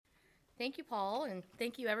Thank you, Paul, and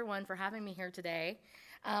thank you, everyone, for having me here today.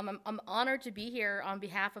 I'm honored to be here on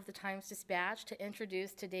behalf of the Times-Dispatch to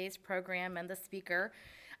introduce today's program and the speaker.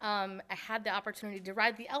 I had the opportunity to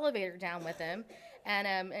ride the elevator down with him, and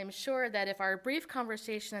I'm sure that if our brief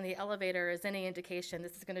conversation in the elevator is any indication,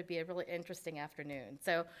 this is going to be a really interesting afternoon.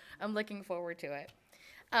 So I'm looking forward to it.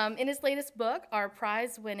 In his latest book, our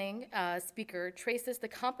prize-winning speaker traces the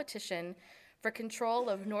competition for control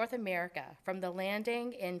of North America from the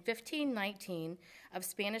landing in 1519 of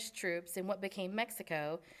Spanish troops in what became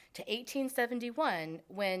Mexico to 1871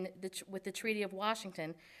 when, with the Treaty of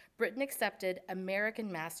Washington, Britain accepted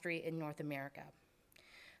American mastery in North America.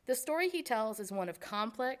 The story he tells is one of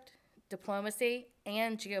conflict, diplomacy,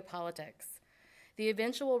 and geopolitics. The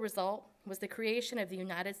eventual result was the creation of the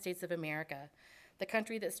United States of America, the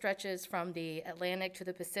country that stretches from the Atlantic to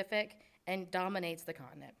the Pacific and dominates the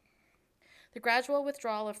continent. The gradual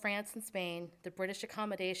withdrawal of France and Spain, the British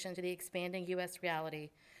accommodation to the expanding U.S. reality,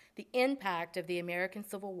 the impact of the American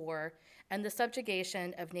Civil War, and the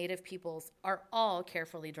subjugation of Native peoples are all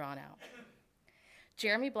carefully drawn out.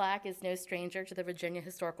 Jeremy Black is no stranger to the Virginia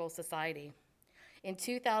Historical Society. In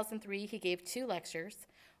 2003, he gave 2 lectures,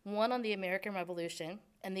 one on the American Revolution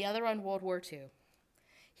and the other on World War II.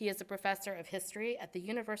 He is a professor of history at the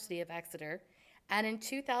University of Exeter, and in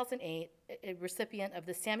 2008, a recipient of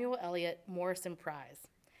the Samuel Eliot Morrison Prize.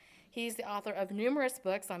 He's the author of numerous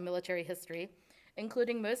books on military history,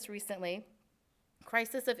 including most recently,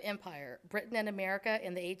 Crisis of Empire, Britain and America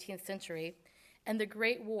in the 18th Century, and the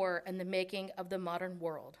Great War and the Making of the Modern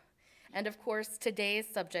World. And of course, today's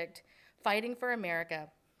subject, Fighting for America,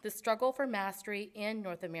 the Struggle for Mastery in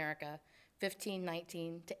North America,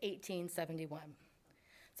 1519 to 1871.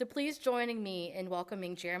 So please join me in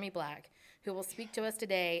welcoming Jeremy Black, who will speak to us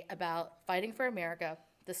today about Fighting for America,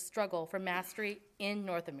 the Struggle for Mastery in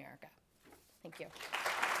North America. Thank you.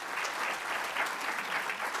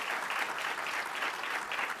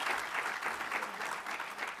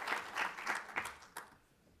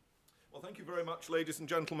 Well, thank you very much, ladies and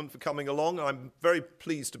gentlemen, for coming along. I'm very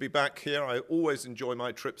pleased to be back here. I always enjoy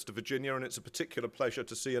my trips to Virginia, and it's a particular pleasure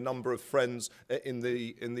to see a number of friends in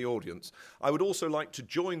the audience. I would also like to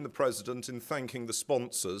join the President in thanking the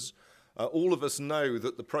sponsors. All of us know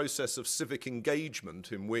that the process of civic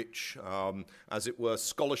engagement in which, as it were,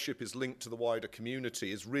 scholarship is linked to the wider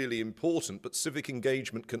community is really important, but civic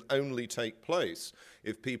engagement can only take place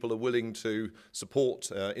if people are willing to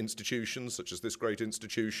support institutions such as this great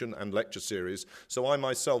institution and lecture series. So I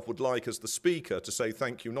myself would like, as the speaker, to say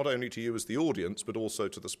thank you not only to you as the audience, but also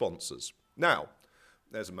to the sponsors. Now,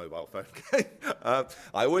 there's a mobile phone.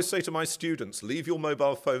 I always say to my students, leave your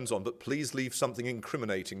mobile phones on, but please leave something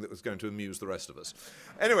incriminating that was going to amuse the rest of us.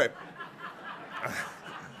 Anyway,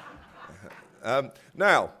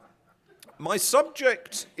 now, my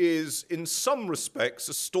subject is, in some respects,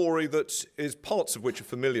 a story that is parts of which are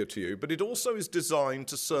familiar to you, but it also is designed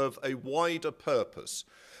to serve a wider purpose.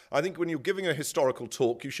 I think when you're giving a historical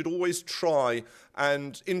talk, you should always try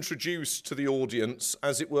and introduce to the audience,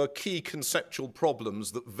 as it were, key conceptual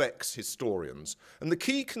problems that vex historians. And the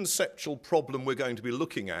key conceptual problem we're going to be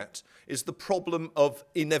looking at is the problem of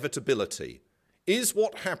inevitability. Is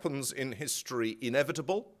what happens in history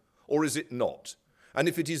inevitable, or is it not? And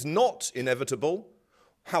if it is not inevitable,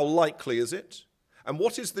 how likely is it? And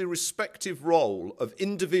what is the respective role of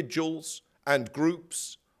individuals and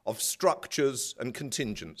groups, of structures and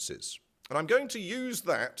contingencies? And I'm going to use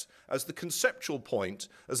that as the conceptual point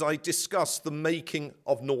as I discuss the making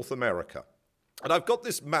of North America. And I've got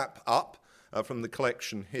this map up from the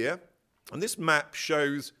collection here. And this map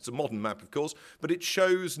shows, it's a modern map of course, but it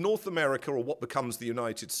shows North America, or what becomes the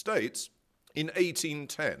United States, in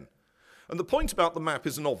 1810. And the point about the map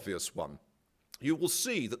is an obvious one. You will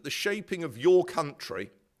see that the shaping of your country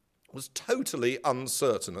was totally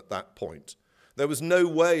uncertain at that point. There was no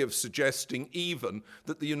way of suggesting even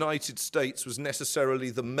that the United States was necessarily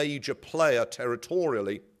the major player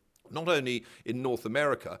territorially, not only in North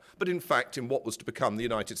America, but in fact in what was to become the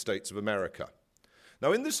United States of America.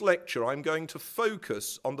 Now, in this lecture, I'm going to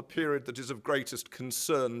focus on the period that is of greatest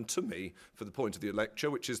concern to me for the point of the lecture,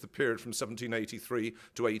 which is the period from 1783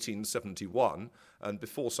 to 1871. And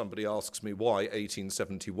before somebody asks me why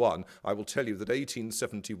 1871, I will tell you that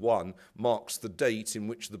 1871 marks the date in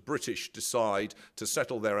which the British decide to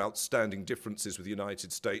settle their outstanding differences with the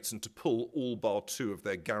United States and to pull all bar 2 of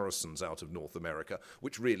their garrisons out of North America,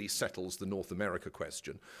 which really settles the North America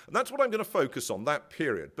question. And that's what I'm going to focus on, that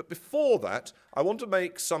period. But before that, I want to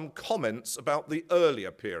make some comments about the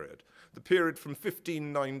earlier period, the period from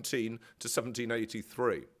 1519 to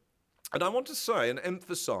 1783. And I want to say and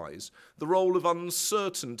emphasize the role of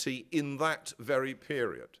uncertainty in that very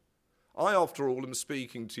period. I, after all, am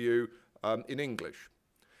speaking to you in English.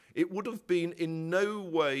 It would have been in no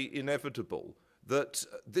way inevitable that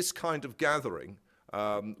this kind of gathering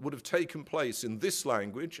would have taken place in this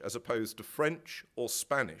language as opposed to French or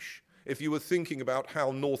Spanish, if you were thinking about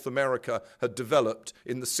how North America had developed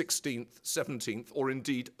in the 16th, 17th, or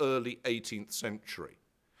indeed early 18th century.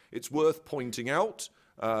 It's worth pointing out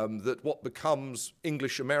that what becomes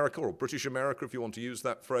English America, or British America if you want to use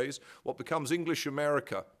that phrase, what becomes English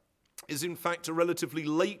America is in fact a relatively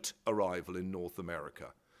late arrival in North America.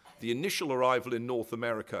 The initial arrival in North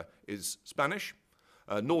America is Spanish.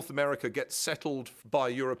 North America gets settled by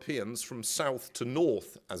Europeans from south to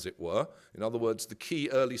north, as it were. In other words, the key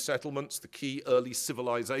early settlements, the key early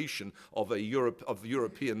civilization of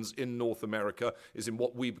Europeans in North America is in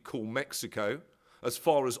what we call Mexico. As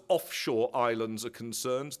far as offshore islands are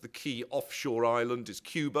concerned, the key offshore island is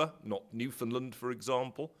Cuba, not Newfoundland, for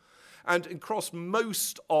example. And across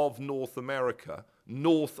most of North America,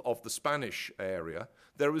 north of the Spanish area,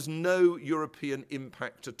 there is no European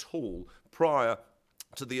impact at all prior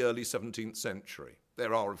to the early 17th century.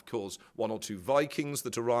 There are, of course, one or two Vikings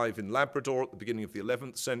that arrive in Labrador at the beginning of the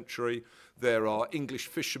 11th century. There are English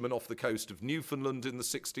fishermen off the coast of Newfoundland in the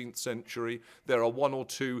 16th century. There are one or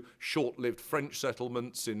two short-lived French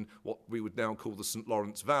settlements in what we would now call the St.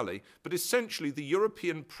 Lawrence Valley. But essentially, the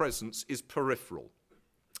European presence is peripheral.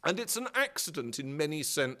 And it's an accident in many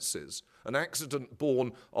senses, an accident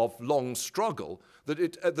born of long struggle,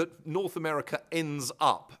 that North America ends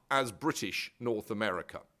up as British North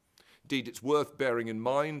America. Indeed, it's worth bearing in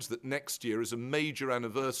mind that next year is a major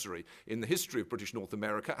anniversary in the history of British North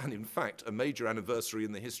America, and in fact a major anniversary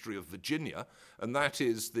in the history of Virginia, and that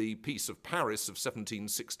is the Peace of Paris of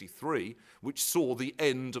 1763, which saw the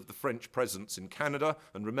end of the French presence in Canada.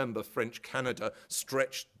 And remember, French Canada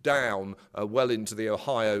stretched down well into the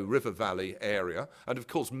Ohio River Valley area, and of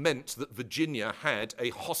course meant that Virginia had a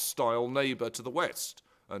hostile neighbour to the west.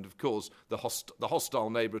 And of course, the hostile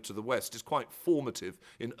neighbour to the west is quite formative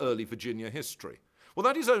in early Virginia history. Well,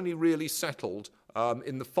 that is only really settled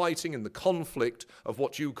in the fighting, in the conflict of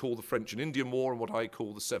what you call the French and Indian War and what I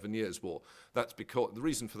call the 7 Years' War. That's because the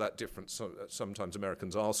reason for that difference, sometimes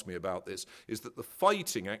Americans ask me about this, is that the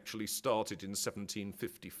fighting actually started in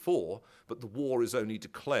 1754, but the war is only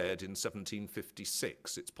declared in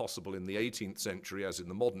 1756. It's possible in the 18th century, as in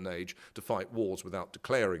the modern age, to fight wars without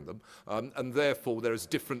declaring them, and therefore there is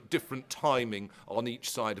different timing on each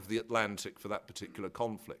side of the Atlantic for that particular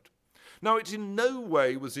conflict. Now, it in no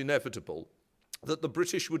way was inevitable that the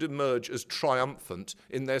British would emerge as triumphant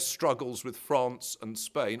in their struggles with France and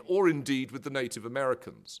Spain, or indeed with the Native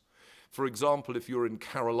Americans. For example, if you're in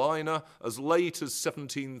Carolina, as late as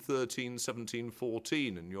 1713,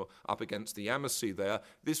 1714, and you're up against the Yamasee there,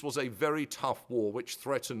 this was a very tough war which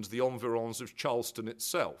threatened the environs of Charleston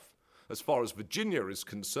itself. As far as Virginia is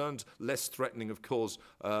concerned, less threatening, of course,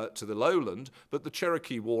 to the lowland, but the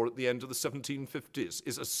Cherokee War at the end of the 1750s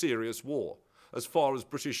is a serious war. As far as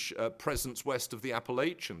British presence west of the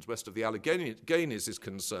Appalachians, west of the Alleghenies is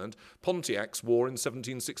concerned, Pontiac's War in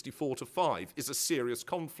 1764-5 is a serious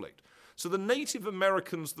conflict. So the Native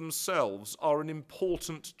Americans themselves are an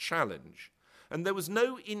important challenge. And there was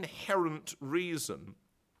no inherent reason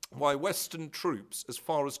why Western troops, as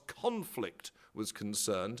far as conflict was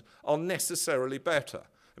concerned, are necessarily better.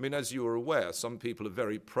 I mean, as you are aware, some people are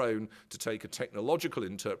very prone to take a technological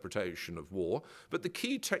interpretation of war, but the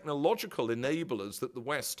key technological enablers that the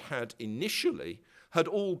West had initially had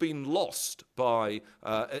all been lost by,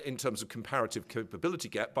 in terms of comparative capability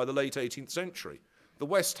gap, by the late 18th century. The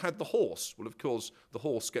West had the horse. Well, of course, the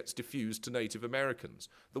horse gets diffused to Native Americans.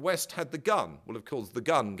 The West had the gun. Well, of course, the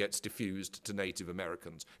gun gets diffused to Native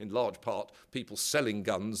Americans. In large part, people selling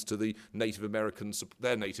guns to the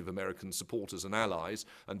their Native American supporters and allies,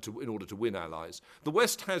 in order to win allies. The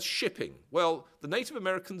West has shipping. Well, the Native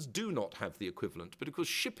Americans do not have the equivalent, but of course,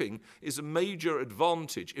 shipping is a major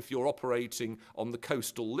advantage if you're operating on the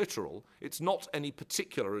coastal littoral. It's not any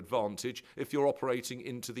particular advantage if you're operating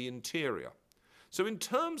into the interior. So in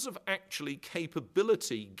terms of actually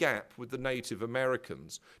capability gap with the Native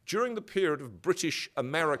Americans, during the period of British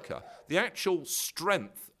America, the actual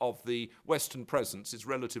strength of the Western presence is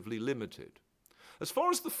relatively limited. As far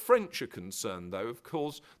as the French are concerned, though, of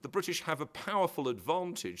course, the British have a powerful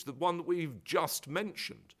advantage, the one that we've just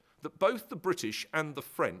mentioned, that both the British and the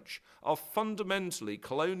French are fundamentally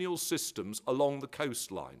colonial systems along the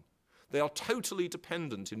coastline. They are totally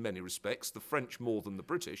dependent in many respects, the French more than the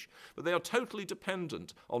British, but they are totally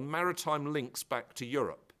dependent on maritime links back to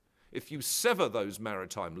Europe. If you sever those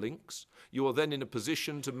maritime links, you are then in a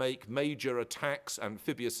position to make major attacks,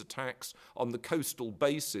 amphibious attacks, on the coastal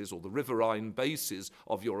bases or the riverine bases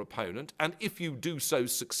of your opponent, and if you do so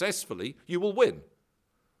successfully, you will win.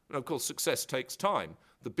 And of course, success takes time.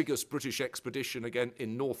 The biggest British expedition again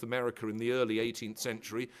in North America in the early 18th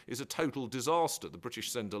century is a total disaster. The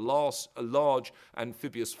British send a large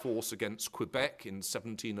amphibious force against Quebec in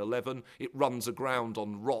 1711. It runs aground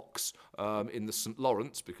on rocks in the St.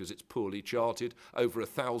 Lawrence because it's poorly charted. Over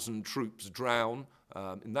 1,000 troops drown.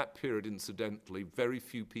 In that period, incidentally, very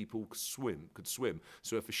few people could swim.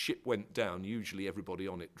 So if a ship went down, usually everybody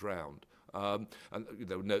on it drowned. And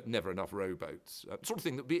there were never enough rowboats. Sort of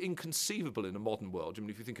thing that would be inconceivable in a modern world. I mean,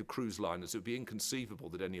 if you think of cruise liners, it would be inconceivable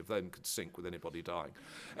that any of them could sink with anybody dying.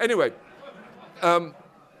 Anyway, the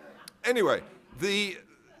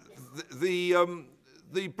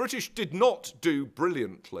British did not do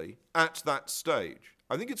brilliantly at that stage.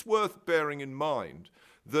 I think it's worth bearing in mind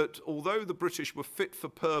that although the British were fit for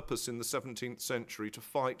purpose in the 17th century to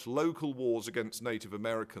fight local wars against Native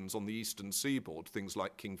Americans on the eastern seaboard, things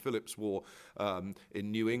like King Philip's War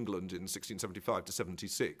in New England in 1675 to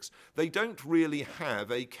 76, they don't really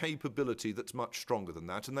have a capability that's much stronger than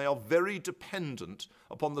that, and they are very dependent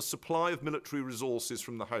upon the supply of military resources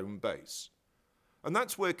from the home base. And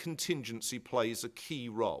that's where contingency plays a key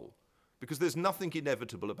role, because there's nothing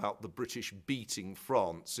inevitable about the British beating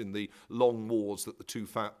France in the long wars that the two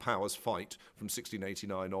powers fight from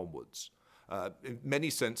 1689 onwards. In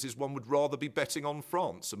many senses, one would rather be betting on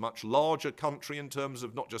France, a much larger country in terms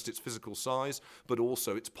of not just its physical size, but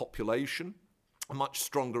also its population, a much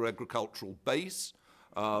stronger agricultural base,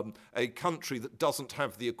 a country that doesn't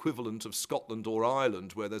have the equivalent of Scotland or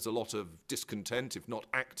Ireland, where there's a lot of discontent, if not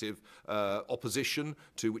active opposition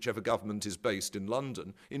to whichever government is based in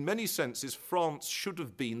London. In many senses, France should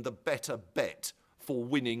have been the better bet for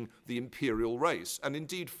winning the imperial race. And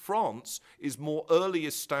indeed, France is more early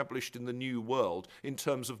established in the New World in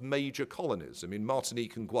terms of major colonies. I mean,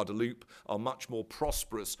 Martinique and Guadeloupe are much more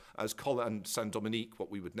prosperous as and Saint-Dominique,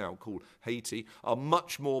 what we would now call Haiti, are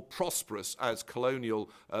much more prosperous as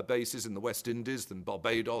colonial bases in the West Indies than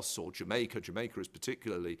Barbados or Jamaica. Jamaica is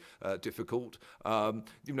particularly difficult.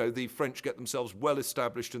 The French get themselves well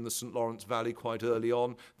established in the St. Lawrence Valley quite early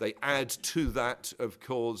on. They add to that, of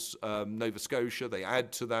course, Nova Scotia. They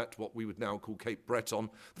add to that what we would now call Cape Breton.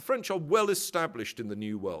 The French are well established in the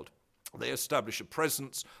New World. They establish a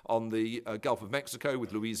presence on the Gulf of Mexico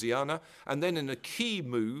with Louisiana, and then in a key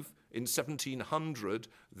move in 1700,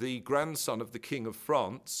 the grandson of the King of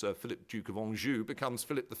France, Philip, Duke of Anjou, becomes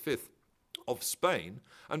Philip V of Spain,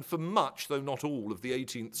 and for much, though not all, of the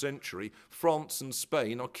 18th century, France and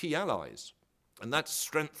Spain are key allies. And that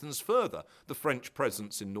strengthens further the French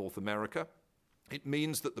presence in North America. It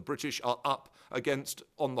means that the British are up against,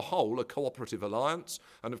 on the whole, a cooperative alliance.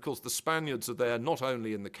 And of course, the Spaniards are there not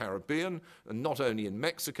only in the Caribbean and not only in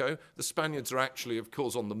Mexico. The Spaniards are actually, of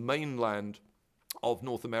course, on the mainland of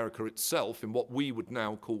North America itself, in what we would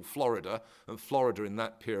now call Florida. And Florida in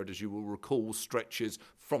that period, as you will recall, stretches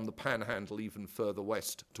from the Panhandle even further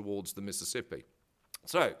west towards the Mississippi.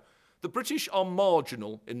 So, the British are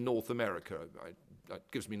marginal in North America. It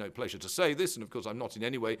gives me no pleasure to say this, and of course I'm not in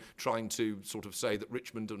any way trying to sort of say that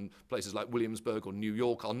Richmond and places like Williamsburg or New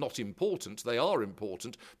York are not important. They are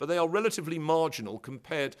important, but they are relatively marginal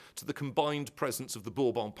compared to the combined presence of the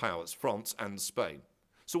Bourbon powers, France and Spain.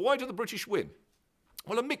 So why do the British win?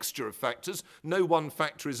 Well, a mixture of factors. No one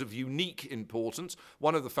factor is of unique importance.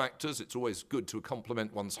 One of the factors, it's always good to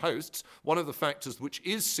compliment one's hosts, one of the factors which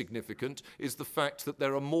is significant is the fact that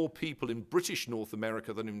there are more people in British North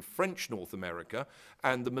America than in French North America,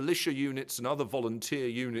 and the militia units and other volunteer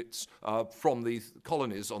units from the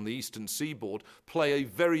colonies on the eastern seaboard play a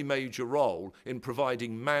very major role in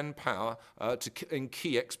providing manpower in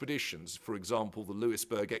key expeditions. For example, the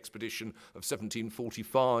Louisburg expedition of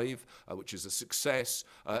 1745, which is a success.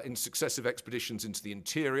 In successive expeditions into the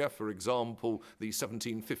interior, for example, the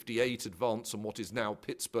 1758 advance on what is now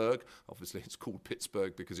Pittsburgh. Obviously, it's called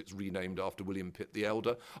Pittsburgh because it's renamed after William Pitt the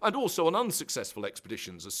Elder. And also on unsuccessful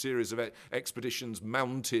expeditions, a series of expeditions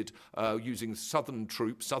mounted using southern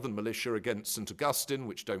troops, southern militia against St. Augustine,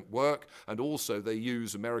 which don't work. And also they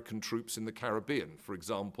use American troops in the Caribbean, for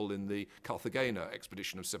example, in the Cartagena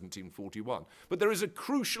expedition of 1741. But there is a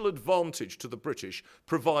crucial advantage to the British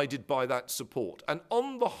provided by that support. And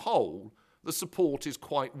on the whole, the support is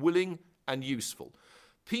quite willing and useful.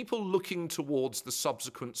 People looking towards the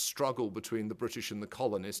subsequent struggle between the British and the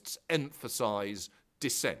colonists emphasise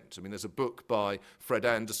dissent. I mean, there's a book by Fred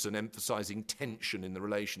Anderson emphasising tension in the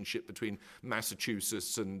relationship between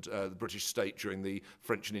Massachusetts and the British state during the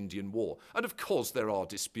French and Indian War. And of course there are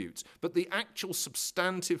disputes, but the actual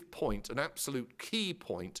substantive point, an absolute key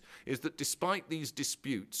point, is that despite these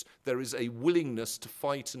disputes, there is a willingness to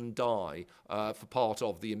fight and die for part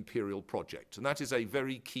of the imperial project. And that is a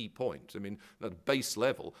very key point. I mean, at a base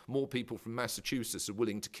level, more people from Massachusetts are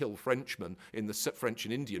willing to kill Frenchmen in the French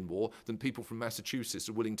and Indian War than people from Massachusetts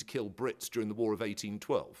are willing to kill Brits during the War of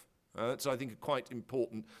 1812. That's, I think, a quite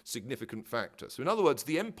important, significant factor. So in other words,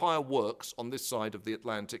 the empire works on this side of the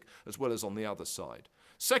Atlantic as well as on the other side.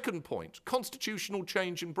 Second point, constitutional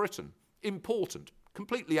change in Britain. Important.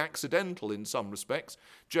 Completely accidental in some respects.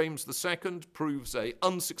 James II proves an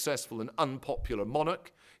unsuccessful and unpopular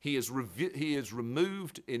monarch. He is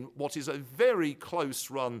removed in what is a very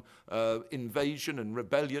close-run invasion and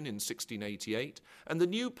rebellion in 1688, and the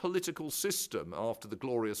new political system after the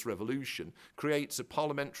Glorious Revolution creates a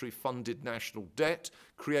parliamentary-funded national debt,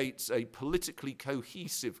 creates a politically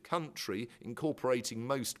cohesive country, incorporating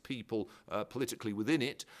most people politically within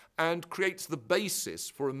it, and creates the basis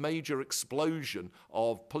for a major explosion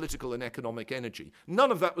of political and economic energy.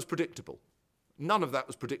 None of that was predictable. None of that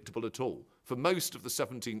was predictable at all. For most of the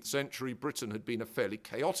 17th century, Britain had been a fairly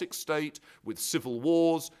chaotic state with civil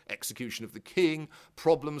wars, execution of the king,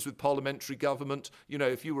 problems with parliamentary government. You know,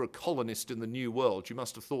 if you were a colonist in the New World, you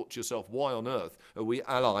must have thought to yourself, why on earth are we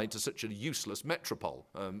allied to such a useless metropole?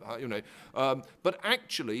 But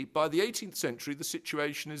actually, by the 18th century, the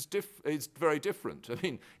situation is very different. I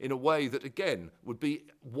mean, in a way that, again, would be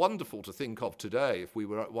wonderful to think of today if we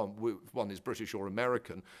were one is British or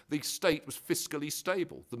American. The state was fiscally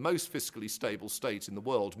stable, the most fiscally stable state in the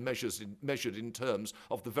world, measured in terms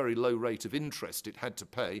of the very low rate of interest it had to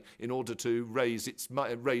pay in order to raise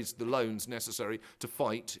the loans necessary to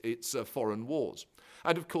fight its foreign wars.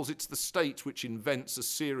 And of course, it's the state which invents a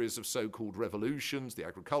series of so-called revolutions, the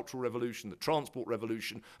agricultural revolution, the transport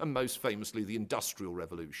revolution, and most famously the industrial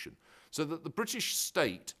revolution. So that the British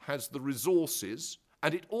state has the resources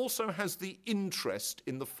and it also has the interest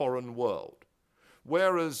in the foreign world.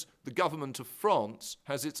 Whereas the government of France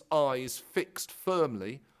has its eyes fixed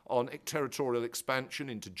firmly on territorial expansion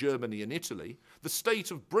into Germany and Italy, the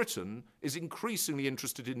state of Britain is increasingly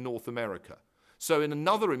interested in North America. So in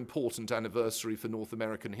another important anniversary for North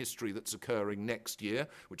American history that's occurring next year,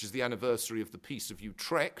 which is the anniversary of the Peace of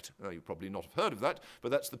Utrecht, you probably not have heard of that,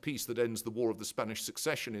 but that's the peace that ends the War of the Spanish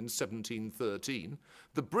Succession in 1713,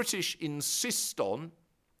 the British insist on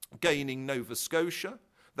gaining Nova Scotia.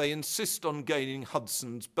 They insist on gaining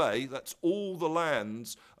Hudson's Bay. That's all the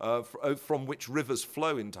lands from which rivers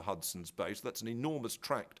flow into Hudson's Bay. So that's an enormous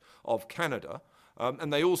tract of Canada.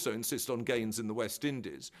 And they also insist on gains in the West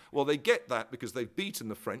Indies. Well, they get that because they've beaten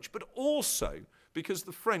the French, but also because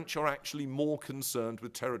the French are actually more concerned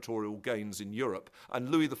with territorial gains in Europe, and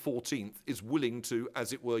Louis XIV is willing to,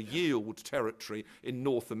 as it were, yield territory in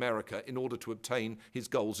North America in order to obtain his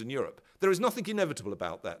goals in Europe. There is nothing inevitable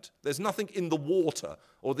about that. There's nothing in the water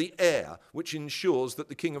or the air which ensures that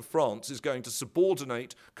the King of France is going to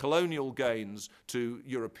subordinate colonial gains to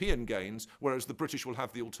European gains, whereas the British will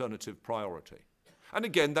have the alternative priority. And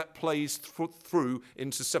again, that plays through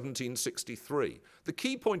into 1763. The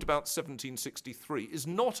key point about 1763 is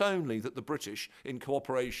not only that the British, in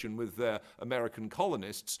cooperation with their American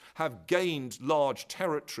colonists, have gained large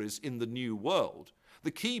territories in the New World.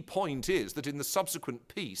 The key point is that in the subsequent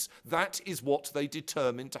peace, that is what they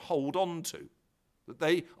determine to hold on to. That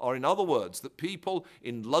they are, in other words, that people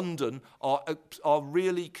in London are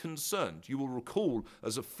really concerned. You will recall,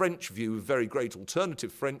 as a French view, a very great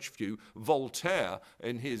alternative French view, Voltaire,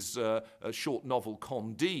 in his short novel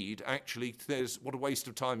Candide, actually, there's what a waste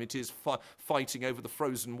of time it is fighting over the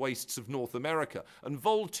frozen wastes of North America. And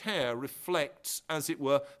Voltaire reflects, as it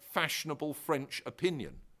were, fashionable French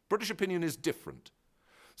opinion. British opinion is different.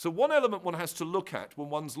 So one element one has to look at when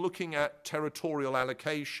one's looking at territorial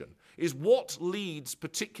allocation is what leads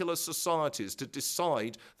particular societies to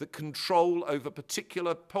decide that control over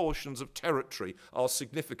particular portions of territory are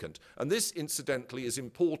significant. And this, incidentally, is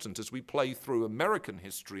important as we play through American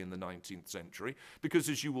history in the 19th century, because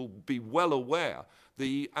as you will be well aware,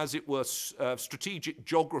 the, as it were, strategic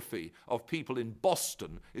geography of people in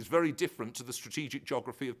Boston is very different to the strategic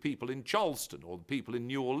geography of people in Charleston or the people in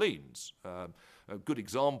New Orleans. A good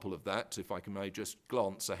example of that, if I may just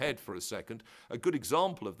glance ahead for a second, a good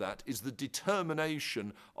example of that is the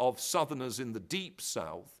determination of Southerners in the Deep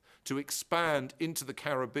South to expand into the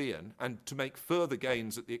Caribbean and to make further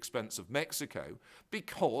gains at the expense of Mexico,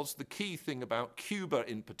 because the key thing about Cuba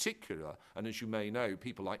in particular, and as you may know,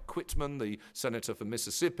 people like Quitman, the senator for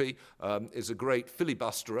Mississippi, is a great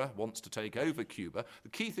filibusterer, wants to take over Cuba. The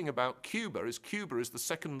key thing about Cuba is the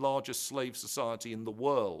second largest slave society in the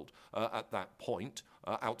world at that point.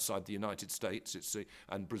 Outside the United States,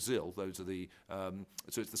 and Brazil. Those are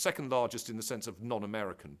so it's the second largest in the sense of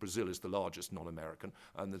non-American. Brazil is the largest non-American,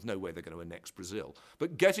 and there's no way they're going to annex Brazil.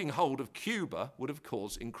 But getting hold of Cuba would, of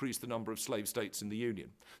course, increase the number of slave states in the Union.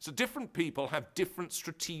 So different people have different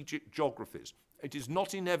strategic geographies. It is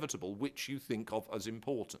not inevitable which you think of as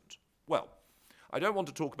important. Well, I don't want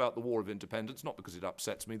to talk about the War of Independence, not because it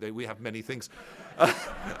upsets me. We have many things.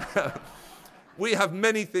 We have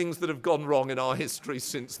many things that have gone wrong in our history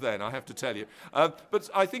since then, I have to tell you. But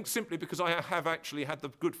I think simply because I have actually had the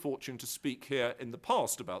good fortune to speak here in the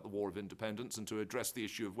past about the War of Independence and to address the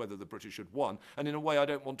issue of whether the British had won. And in a way, I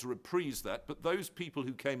don't want to reprise that. But those people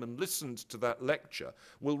who came and listened to that lecture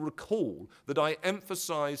will recall that I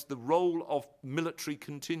emphasised the role of military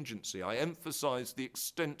contingency. I emphasised the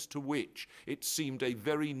extent to which it seemed a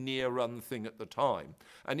very near-run thing at the time.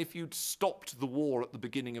 And if you'd stopped the war at the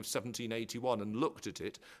beginning of 1781 and looked at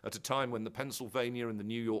it at a time when the Pennsylvania and the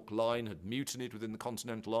New York line had mutinied within the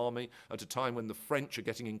Continental Army, at a time when the French are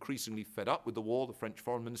getting increasingly fed up with the war, the French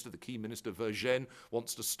foreign minister, the key minister, Vergennes,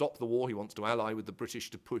 wants to stop the war. He wants to ally with the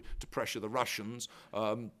British to pressure the Russians.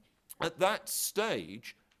 At that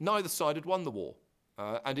stage, neither side had won the war.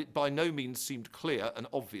 And it by no means seemed clear and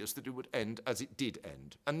obvious that it would end as it did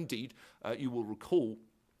end. And indeed, you will recall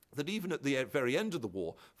that even at the very end of the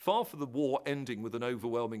war, far from the war ending with an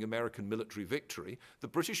overwhelming American military victory, the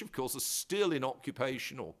British, of course, are still in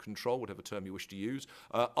occupation or control, whatever term you wish to use,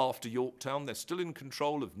 after Yorktown. They're still in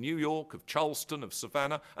control of New York, of Charleston, of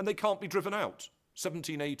Savannah, and they can't be driven out.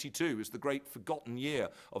 1782 is the great forgotten year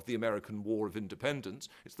of the American War of Independence.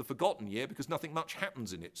 It's the forgotten year because nothing much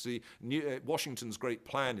happens in it. See, Washington's great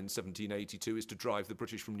plan in 1782 is to drive the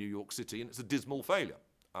British from New York City, and it's a dismal failure.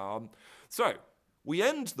 So we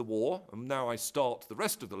end the war, and now I start the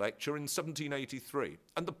rest of the lecture, in 1783.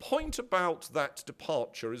 And the point about that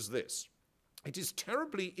departure is this. It is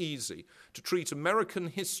terribly easy to treat American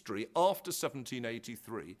history after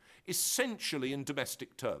 1783 essentially in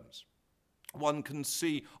domestic terms. One can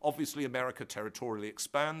see, obviously, America territorially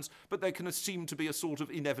expands, but there can seem to be a sort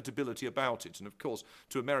of inevitability about it. And of course,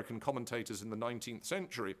 to American commentators in the 19th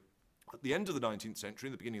century, at the end of the 19th century,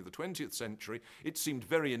 in the beginning of the 20th century, it seemed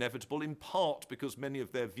very inevitable, in part because many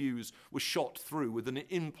of their views were shot through with an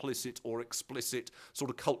implicit or explicit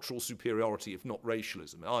sort of cultural superiority, if not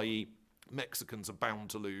racialism, i.e., Mexicans are bound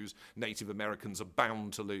to lose, Native Americans are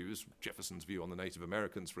bound to lose, Jefferson's view on the Native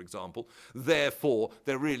Americans, for example. Therefore,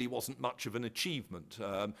 there really wasn't much of an achievement.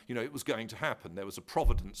 It was going to happen. There was a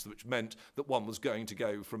providence which meant that one was going to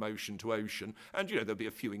go from ocean to ocean, and, there'll be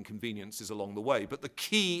a few inconveniences along the way. But the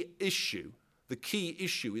key issue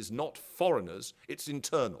is not foreigners, it's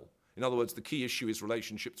internal. In other words, the key issue is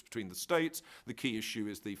relationships between the states, the key issue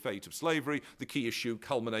is the fate of slavery, the key issue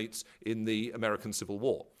culminates in the American Civil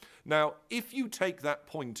War. Now, if you take that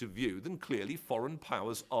point of view, then clearly foreign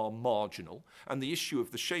powers are marginal, and the issue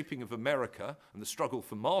of the shaping of America and the struggle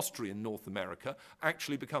for mastery in North America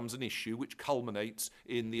actually becomes an issue which culminates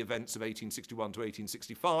in the events of 1861 to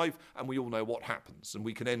 1865, and we all know what happens. And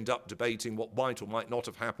we can end up debating what might or might not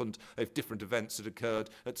have happened if different events had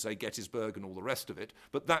occurred at, say, Gettysburg and all the rest of it,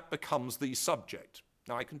 but that becomes the subject.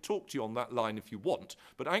 Now, I can talk to you on that line if you want,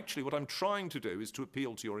 but actually what I'm trying to do is to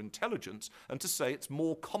appeal to your intelligence and to say it's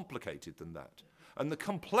more complicated than that. And the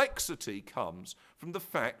complexity comes from the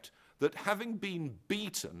fact that having been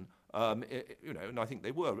beaten, and I think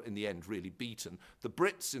they were in the end really beaten, the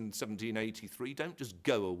Brits in 1783 don't just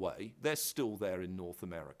go away, they're still there in North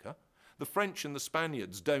America. The French and the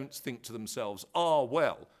Spaniards don't think to themselves,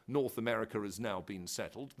 North America has now been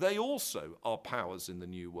settled. They also are powers in the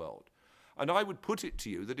New World. And I would put it to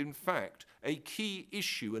you that, in fact, a key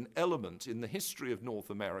issue, an element in the history of North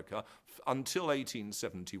America until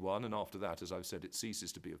 1871, and after that, as I've said, it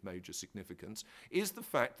ceases to be of major significance, is the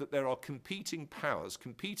fact that there are competing powers,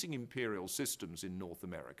 competing imperial systems in North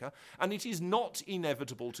America, and it is not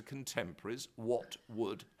inevitable to contemporaries what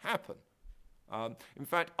would happen. In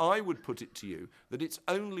fact, I would put it to you that it's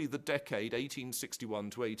only the decade 1861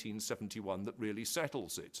 to 1871 that really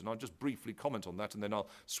settles it. And I'll just briefly comment on that, and then I'll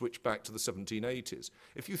switch back to the 1780s.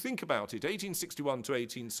 If you think about it, 1861 to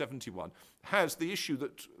 1871 has the issue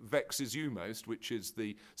that vexes you most, which is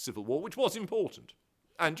the Civil War, which was important.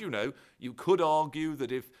 And, you could argue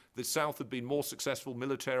that if the South had been more successful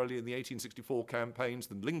militarily in the 1864 campaigns,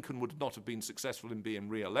 then Lincoln would not have been successful in being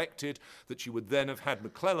re-elected, that you would then have had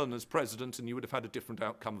McClellan as president and you would have had a different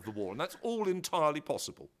outcome of the war. And that's all entirely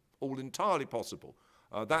possible. All entirely possible.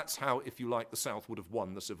 That's how, if you like, the South would have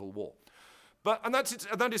won the Civil War. And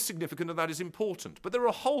that is significant and that is important. But there are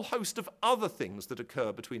a whole host of other things that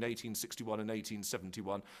occur between 1861 and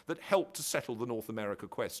 1871 that help to settle the North America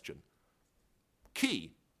question.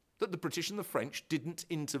 Key, that the British and the French didn't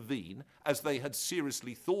intervene as they had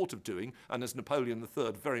seriously thought of doing and as Napoleon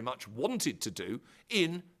III very much wanted to do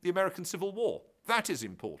in the American Civil War. That is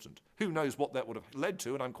important. Who knows what that would have led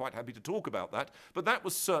to, and I'm quite happy to talk about that, but that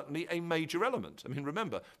was certainly a major element. I mean,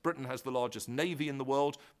 remember, Britain has the largest navy in the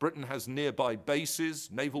world. Britain has nearby bases,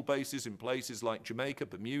 naval bases in places like Jamaica,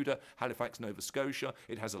 Bermuda, Halifax, Nova Scotia.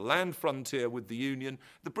 It has a land frontier with the Union.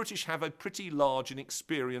 The British have a pretty large and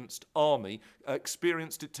experienced army,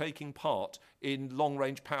 experienced at taking part in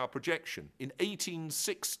long-range power projection. In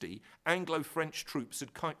 1860, Anglo-French troops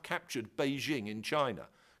had captured Beijing in China.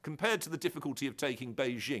 Compared to the difficulty of taking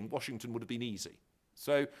Beijing, Washington would have been easy.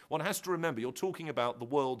 So one has to remember you're talking about the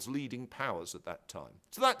world's leading powers at that time.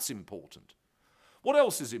 So that's important. What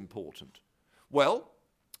else is important? Well,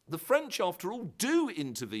 the French, after all, do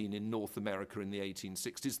intervene in North America in the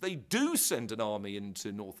 1860s. They do send an army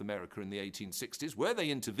into North America in the 1860s. Where they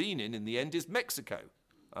intervene in the end, is Mexico.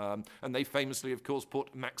 And they famously, of course,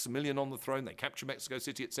 put Maximilian on the throne. They capture Mexico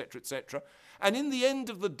City, etc., etc. And in the end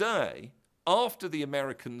of the day, after the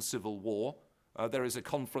American Civil War, there is a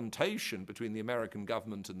confrontation between the American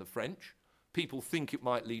government and the French. People think it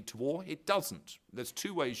might lead to war. It doesn't. There's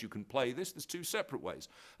two ways you can play this. There's two separate ways.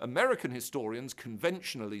 American historians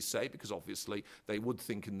conventionally say, because obviously they would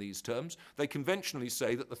think in these terms, they conventionally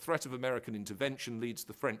say that the threat of American intervention leads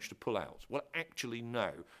the French to pull out. Well, actually,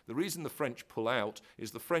 no. The reason the French pull out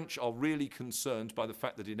is the French are really concerned by the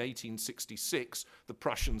fact that in 1866 the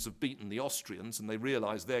Prussians have beaten the Austrians and they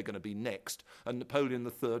realise they're going to be next, and Napoleon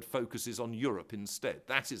III focuses on Europe instead.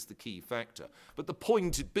 That is the key factor. But the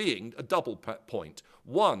point being a double point.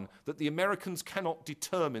 One, that the Americans cannot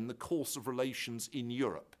determine the course of relations in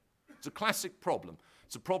Europe. It's a classic problem.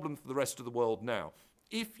 It's a problem for the rest of the world now.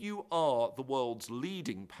 If you are the world's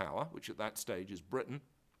leading power, which at that stage is Britain,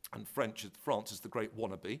 and France is the great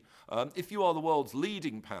wannabe, if you are the world's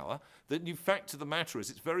leading power, then the fact of the matter is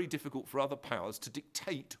it's very difficult for other powers to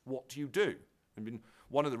dictate what you do. I mean,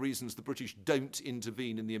 one of the reasons the British don't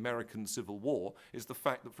intervene in the American Civil War is the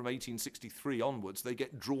fact that from 1863 onwards they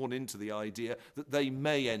get drawn into the idea that they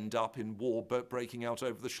may end up in war breaking out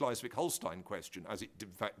over the Schleswig-Holstein question, as it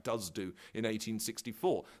in fact does do in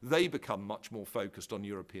 1864. They become much more focused on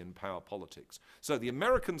European power politics. So the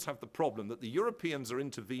Americans have the problem that the Europeans are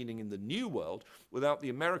intervening in the New World without the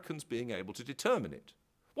Americans being able to determine it.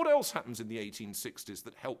 What else happens in the 1860s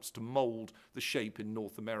that helps to mould the shape in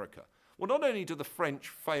North America? Well, not only do the French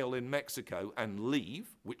fail in Mexico and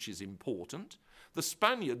leave, which is important, the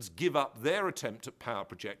Spaniards give up their attempt at power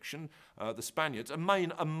projection. The Spaniards, a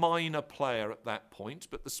minor player at that point,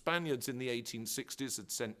 but the Spaniards in the 1860s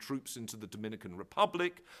had sent troops into the Dominican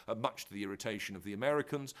Republic, much to the irritation of the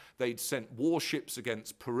Americans. They'd sent warships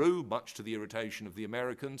against Peru, much to the irritation of the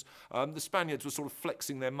Americans. The Spaniards were sort of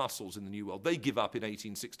flexing their muscles in the New World. They give up in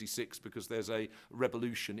 1866 because there's a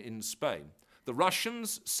revolution in Spain. The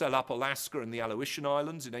Russians sell up Alaska and the Aleutian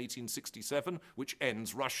Islands in 1867, which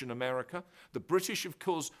ends Russian America. The British, of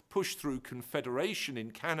course, push through Confederation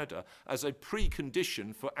in Canada as a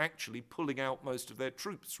precondition for actually pulling out most of their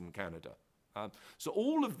troops from Canada. So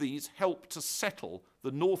all of these help to settle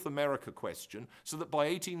the North America question so that by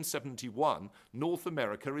 1871, North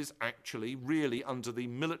America is actually really under the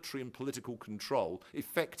military and political control,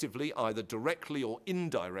 effectively either directly or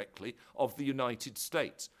indirectly, of the United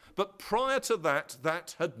States. But prior to that,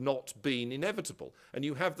 that had not been inevitable. And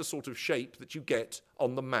you have the sort of shape that you get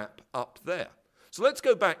on the map up there. So let's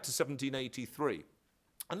go back to 1783.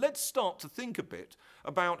 And let's start to think a bit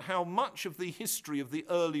about how much of the history of the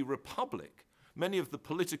early republic, many of the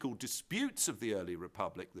political disputes of the early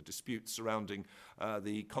republic, the disputes surrounding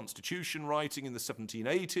the Constitution writing in the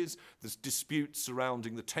 1780s, the disputes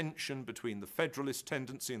surrounding the tension between the Federalist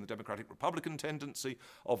tendency and the Democratic Republican tendency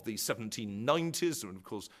of the 1790s, and of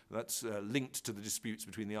course that's linked to the disputes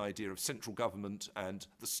between the idea of central government and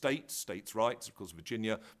the states' rights, of course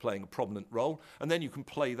Virginia playing a prominent role, and then you can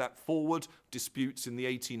play that forward, disputes in the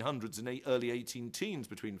 1800s and early 18 teens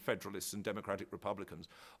between Federalists and Democratic Republicans.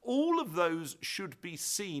 All of those should be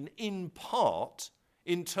seen in part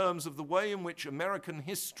in terms of the way in which American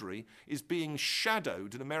history is being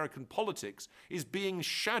shadowed and American politics is being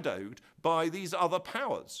shadowed by these other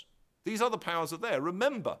powers. These other powers are there.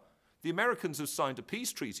 Remember, the Americans have signed a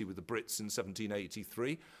peace treaty with the Brits in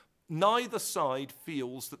 1783. Neither side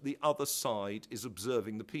feels that the other side is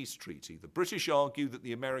observing the peace treaty. The British argue that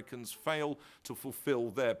the Americans fail to fulfill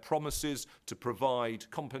their promises to provide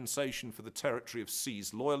compensation for the territory of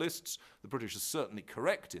seized loyalists. The British are certainly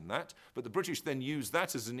correct in that, but the British then use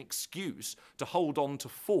that as an excuse to hold on to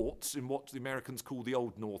forts in what the Americans call the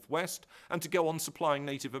Old Northwest and to go on supplying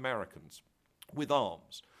Native Americans with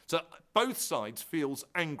arms. So both sides feels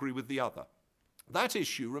angry with the other. That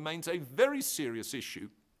issue remains a very serious issue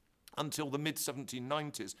until the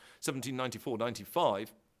mid-1790s, 1794-95,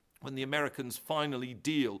 when the Americans finally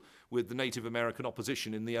deal with the Native American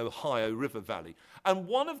opposition in the Ohio River Valley. And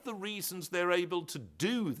one of the reasons they're able to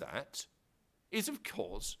do that is, of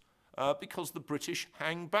course, because the British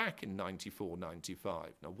hang back in 94-95.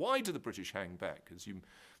 Now, why do the British hang back? As you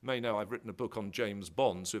may know, I've written a book on James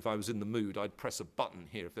Bond, so if I was in the mood, I'd press a button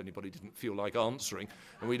here if anybody didn't feel like answering,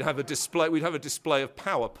 and we'd have a display of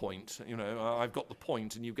PowerPoint. You know, I've got the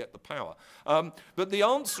point and you get the power. But the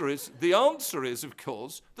answer is, of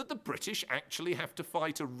course, that the British actually have to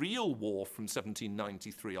fight a real war from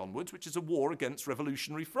 1793 onwards, which is a war against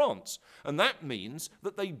revolutionary France. And that means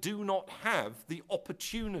that they do not have the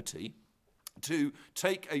opportunity to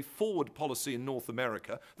take a forward policy in North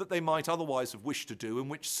America that they might otherwise have wished to do, and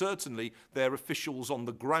which certainly their officials on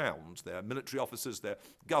the ground, their military officers, their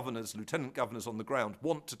governors, lieutenant governors on the ground,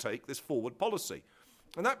 want to take this forward policy.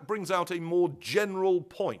 And that brings out a more general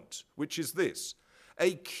point, which is this.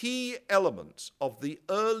 A key element of the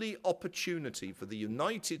early opportunity for the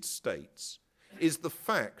United States is the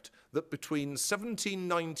fact that between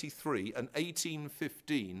 1793 and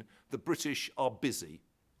 1815, the British are busy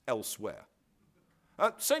elsewhere.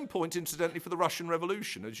 Same point, incidentally, for the Russian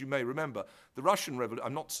Revolution. As you may remember, the Russian Revolution,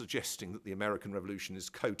 I'm not suggesting that the American Revolution is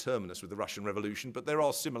coterminous with the Russian Revolution, but there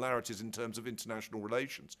are similarities in terms of international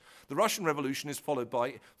relations. The Russian Revolution is followed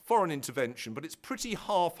by foreign intervention, but it's pretty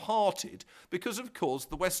half-hearted because, of course,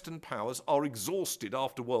 the Western powers are exhausted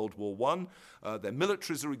after World War I. Their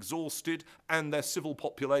militaries are exhausted, and their civil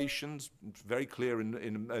populations, very clear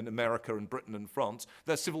in America and Britain and France,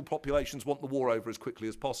 their civil populations want the war over as quickly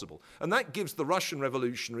as possible. And that gives the Russian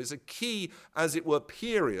revolutionaries a key, as it were,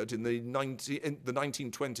 period in the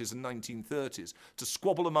 1920s and 1930s to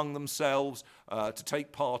squabble among themselves, to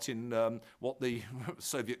take part in what the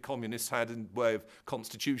Soviet communists had in way of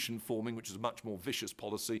constitution forming, which is a much more vicious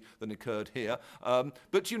policy than occurred here.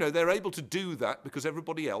 But, you know, they're able to do that because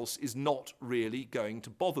everybody else is not really going to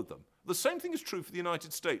bother them. The same thing is true for the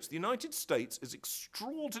United States. The United States is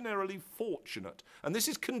extraordinarily fortunate, and this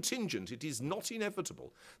is contingent, it is not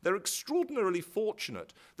inevitable. They're extraordinarily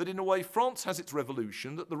fortunate that in a way France has its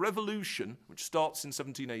revolution, that the revolution, which starts in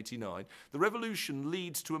 1789, the revolution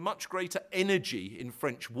leads to a much greater energy in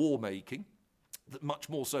French war making, much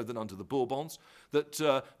more so than under the Bourbons,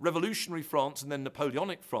 that revolutionary France and then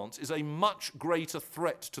Napoleonic France is a much greater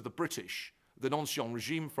threat to the British than Ancien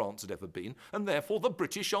Regime France had ever been, and therefore the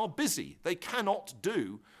British are busy. They cannot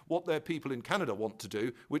do what their people in Canada want to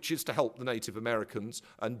do, which is to help the Native Americans,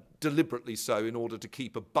 and deliberately so in order to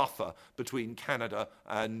keep a buffer between Canada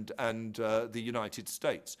and the United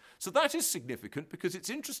States. So that is significant because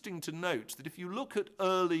it's interesting to note that if you look at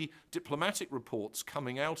early diplomatic reports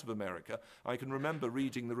coming out of America, I can remember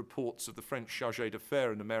reading the reports of the French chargé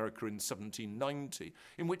d'affaires in America in 1790,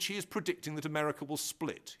 in which he is predicting that America will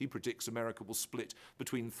split. He predicts America will split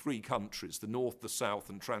between three countries, the North, the South,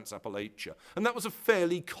 and Transappalachia. And that was a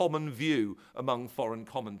fairly common view among foreign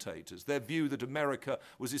commentators. Their view that America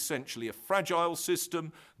was essentially a fragile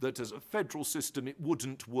system, that as a federal system it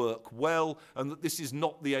wouldn't work well, and that this is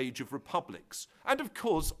not the age of republics. And of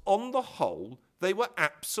course, on the whole, they were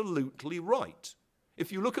absolutely right.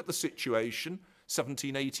 If you look at the situation,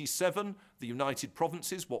 1787, the United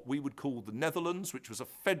Provinces, what we would call the Netherlands, which was a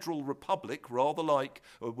federal republic, rather like,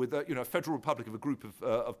 with a federal republic of a group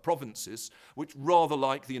of provinces, which rather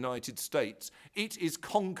like the United States, it is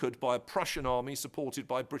conquered by a Prussian army supported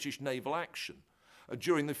by British naval action.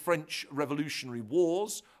 During the French Revolutionary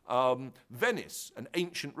Wars, Venice, an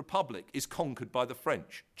ancient republic, is conquered by the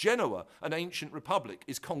French. Genoa, an ancient republic,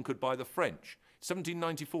 is conquered by the French.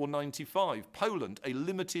 1794-95, Poland, a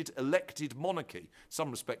limited elected monarchy. In some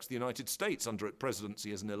respects, the United States, under its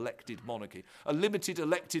presidency, is an elected monarchy. A limited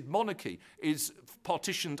elected monarchy is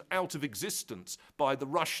partitioned out of existence by the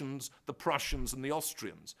Russians, the Prussians, and the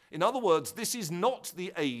Austrians. In other words, this is not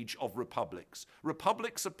the age of republics.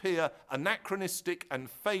 Republics appear anachronistic and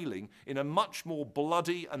failing in a much more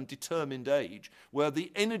bloody and determined age, where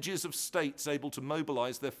the energies of states able to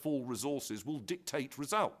mobilize their full resources will dictate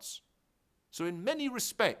results. So in many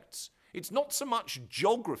respects, It's not so much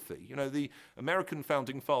geography. You know, the American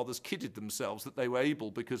founding fathers kidded themselves that they were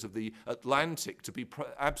able, because of the Atlantic, to be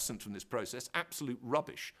absent from this process. Absolute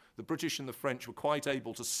rubbish. The British and the French were quite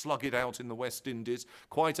able to slug it out in the West Indies,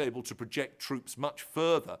 quite able to project troops much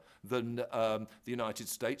further than the United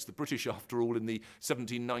States. The British, after all, in the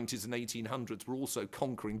 1790s and 1800s were also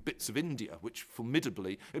conquering bits of India, which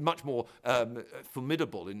much more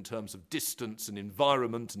formidable in terms of distance and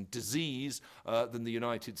environment and disease than the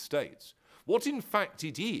United States. What in fact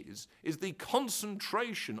it is the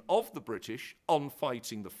concentration of the British on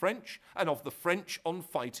fighting the French and of the French on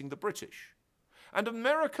fighting the British. And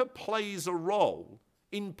America plays a role,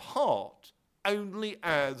 in part, only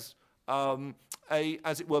as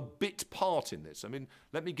it were, bit part in this. I mean,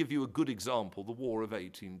 let me give you a good example, the War of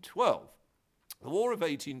 1812. The War of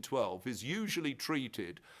 1812 is usually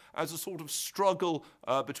treated as a sort of struggle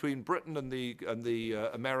between Britain and the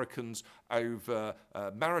Americans over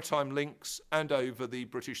maritime links and over the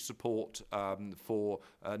British support for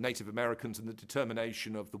Native Americans and the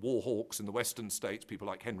determination of the war hawks in the western states, people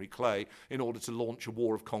like Henry Clay, in order to launch a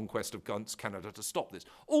war of conquest against Canada to stop this.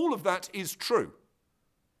 All of that is true.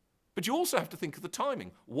 But you also have to think of the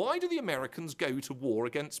timing. Why do the Americans go to war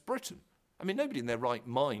against Britain? I mean, nobody in their right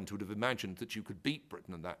mind would have imagined that you could beat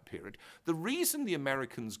Britain in that period. The reason the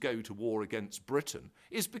Americans go to war against Britain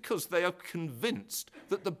is because they are convinced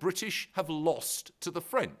that the British have lost to the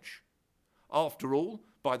French. After all,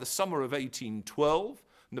 by the summer of 1812,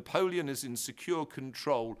 Napoleon is in secure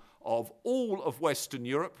control of all of Western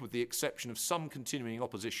Europe, with the exception of some continuing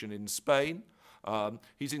opposition in Spain.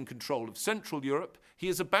 He's in control of Central Europe. He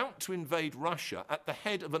is about to invade Russia at the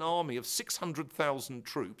head of an army of 600,000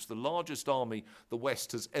 troops, the largest army the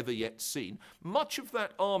West has ever yet seen. Much of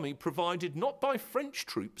that army provided not by French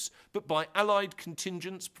troops, but by allied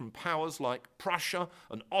contingents from powers like Prussia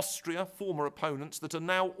and Austria, former opponents that are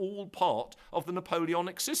now all part of the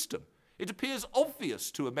Napoleonic system. It appears obvious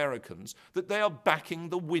to Americans that they are backing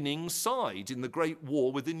the winning side in the Great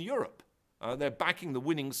War within Europe. They're backing the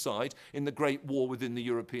winning side in the Great War within the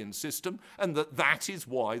European system, and that is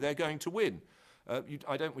why they're going to win.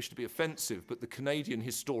 I don't wish to be offensive, but the Canadian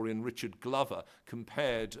historian Richard Glover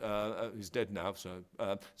compared, he's dead now, so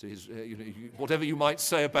whatever you might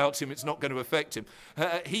say about him, it's not going to affect him.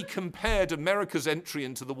 He compared America's entry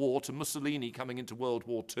into the war to Mussolini coming into World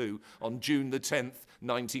War II on June the 10th,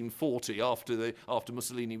 1940, after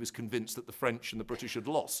Mussolini was convinced that the French and the British had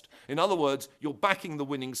lost. In other words, you're backing the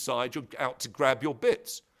winning side, you're out to grab your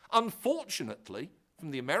bits. Unfortunately, from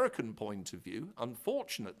the American point of view,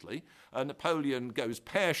 Napoleon goes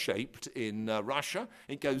pear-shaped in Russia.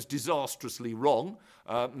 It goes disastrously wrong.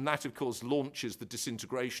 And that, of course, launches the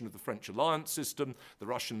disintegration of the French alliance system, the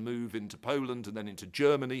Russian move into Poland and then into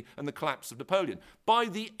Germany, and the collapse of Napoleon. By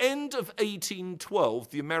the end of 1812,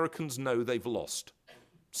 the Americans know they've lost.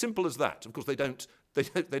 Simple as that. Of course, they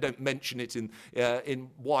don't mention it in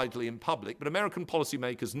widely in public, but American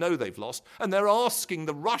policymakers know they've lost, and they're asking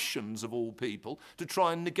the Russians, of all people, to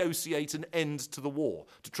try and negotiate an end to the war,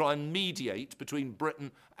 to try and mediate between Britain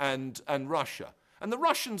and Russia. And the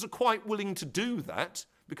Russians are quite willing to do that,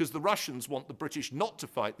 because the Russians want the British not to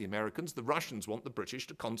fight the Americans. The Russians want the British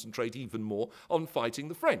to concentrate even more on fighting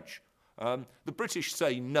the French. The British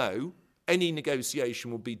say no. Any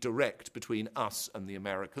negotiation will be direct between us and the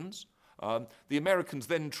Americans. The Americans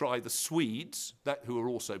then try the Swedes, who are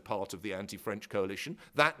also part of the anti-French coalition.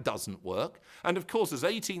 That doesn't work. And of course, as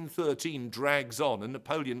 1813 drags on and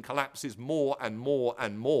Napoleon collapses more and more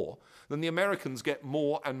and more, then the Americans get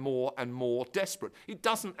more and more and more desperate. It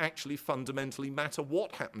doesn't actually fundamentally matter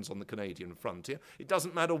what happens on the Canadian frontier. It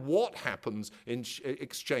doesn't matter what happens in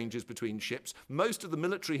exchanges between ships. Most of the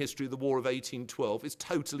military history of the War of 1812 is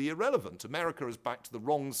totally irrelevant. America is back to the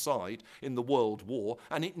wrong side in the World War,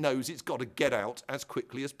 and it knows it's got to get out as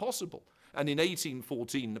quickly as possible. And in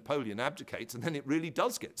 1814, Napoleon abdicates, and then it really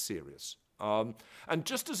does get serious. And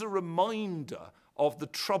just as a reminder of the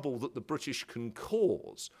trouble that the British can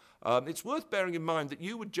cause, it's worth bearing in mind that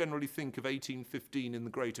you would generally think of 1815 in the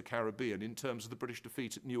Greater Caribbean in terms of the British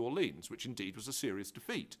defeat at New Orleans, which indeed was a serious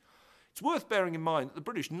defeat. It's worth bearing in mind that the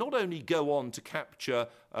British not only go on to capture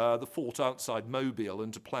the fort outside Mobile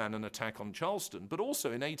and to plan an attack on Charleston, but also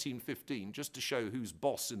in 1815, just to show who's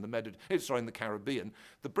boss in the Caribbean,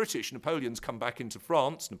 the British, Napoleon's come back into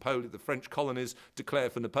France, the French colonies declare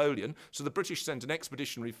for Napoleon, so the British sent an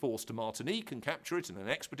expeditionary force to Martinique and capture it, and an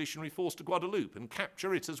expeditionary force to Guadeloupe and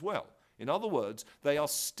capture it as well. In other words, they are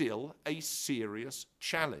still a serious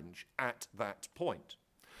challenge at that point.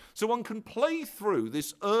 So one can play through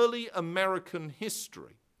this early American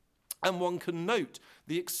history And one can note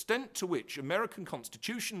the extent to which American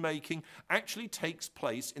constitution making actually takes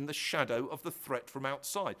place in the shadow of the threat from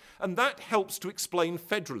outside. And that helps to explain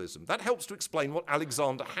federalism. That helps to explain what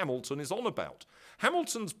Alexander Hamilton is on about.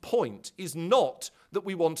 Hamilton's point is not that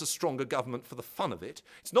we want a stronger government for the fun of it.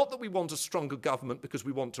 It's not that we want a stronger government because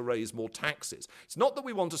we want to raise more taxes. It's not that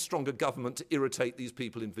we want a stronger government to irritate these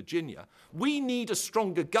people in Virginia. We need a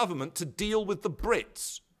stronger government to deal with the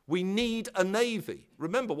Brits. We need a navy.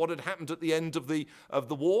 Remember what had happened at the end of the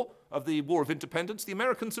War of Independence? The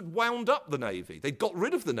Americans had wound up the navy. They got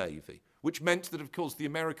rid of the navy, which meant that, of course, the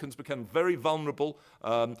Americans became very vulnerable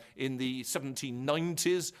in the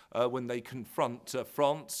 1790s when they confront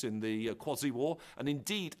France in the Quasi-War. And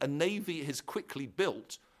indeed, a navy is quickly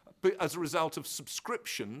built as a result of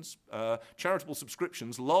subscriptions, charitable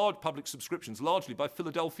subscriptions, large public subscriptions, largely by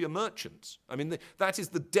Philadelphia merchants. I mean, that is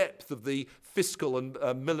the depth of the fiscal and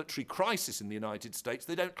military crisis in the United States.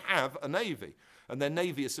 They don't have a navy. And their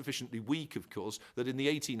navy is sufficiently weak, of course, that in the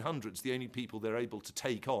 1800s, the only people they're able to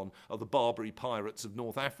take on are the Barbary pirates of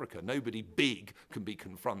North Africa. Nobody big can be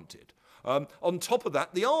confronted. On top of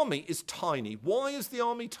that, the army is tiny. Why is the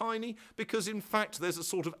army tiny? Because, in fact, there's a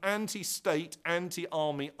sort of anti-state,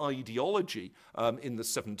 anti-army ideology in the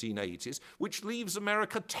 1780s, which leaves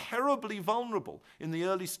America terribly vulnerable in the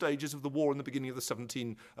early stages of the war in the beginning of the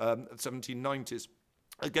 1790s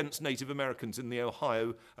against Native Americans in the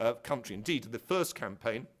Ohio country. Indeed, in the first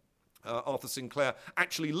campaign, Arthur Sinclair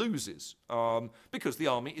actually loses because the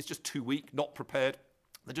army is just too weak, not prepared.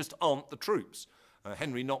 There just aren't the troops.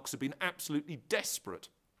 Henry Knox had been absolutely desperate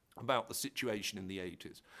about the situation in the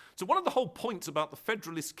 80s. So one of the whole points about the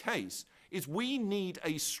Federalist case is we need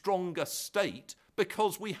a stronger state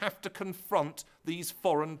because we have to confront these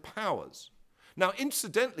foreign powers. Now,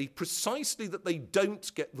 incidentally, precisely that they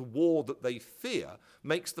don't get the war that they fear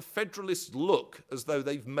makes the Federalists look as though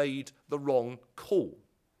they've made the wrong call.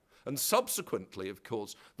 And subsequently, of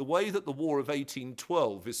course, the way that the War of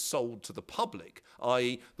 1812 is sold to the public,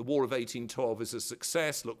 i.e. the War of 1812 is a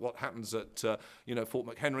success, look what happens at Fort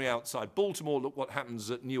McHenry outside Baltimore, look what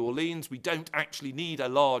happens at New Orleans, we don't actually need a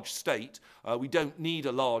large state, we don't need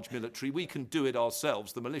a large military, we can do it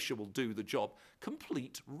ourselves, the militia will do the job.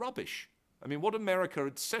 Complete rubbish. I mean, what America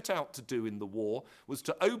had set out to do in the war was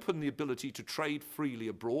to open the ability to trade freely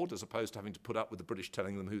abroad, as opposed to having to put up with the British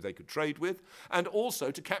telling them who they could trade with, and also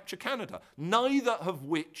to capture Canada, neither of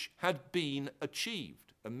which had been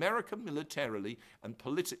achieved. America militarily and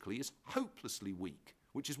politically is hopelessly weak,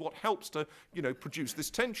 which is what helps to, produce this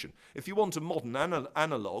tension. If you want a modern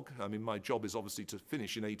analogue, I mean, my job is obviously to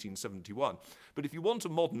finish in 1871, but if you want a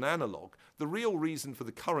modern analogue, the real reason for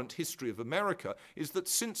the current history of America is that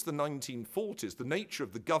since the 1940s, the nature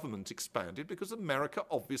of the government expanded because America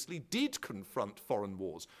obviously did confront foreign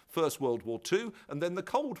wars. First World War II and then the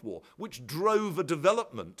Cold War, which drove a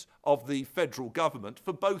development of the federal government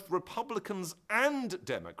for both Republicans and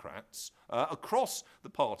Democrats across the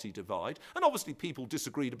party divide. And obviously people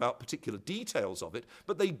disagreed about particular details of it,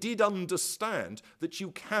 but they did understand that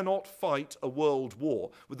you cannot fight a world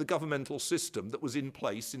war with the governmental system that was in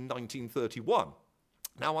place in 1931.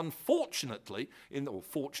 Now, unfortunately,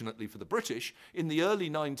 fortunately for the British, in the early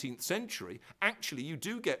 19th century, actually you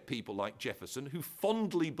do get people like Jefferson who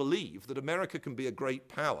fondly believe that America can be a great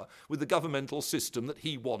power with the governmental system that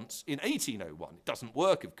he wants in 1801. It doesn't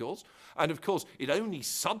work, of course, and of course it only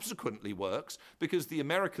subsequently works because the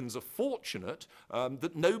Americans are fortunate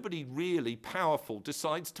that nobody really powerful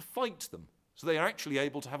decides to fight them. So they are actually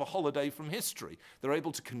able to have a holiday from history. They're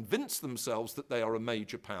able to convince themselves that they are a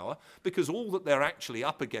major power because all that they're actually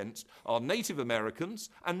up against are Native Americans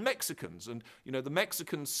and Mexicans. And, the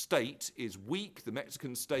Mexican state is weak. The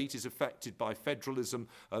Mexican state is affected by federalism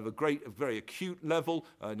at a very acute level.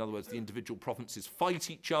 In other words, the individual provinces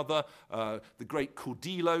fight each other. The great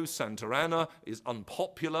Caudillo, Santa Anna, is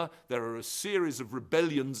unpopular. There are a series of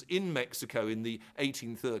rebellions in Mexico in the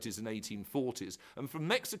 1830s and 1840s. And for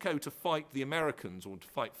Mexico to fight the Americans, or to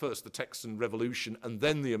fight first the Texan Revolution and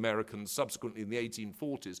then the Americans subsequently in the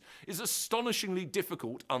 1840s, is astonishingly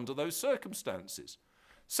difficult under those circumstances.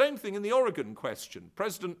 Same thing in the Oregon question.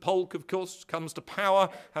 President Polk, of course, comes to power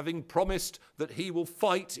having promised that he will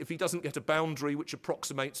fight if he doesn't get a boundary which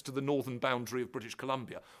approximates to the northern boundary of British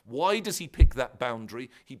Columbia. Why does he pick that boundary?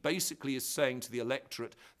 He basically is saying to the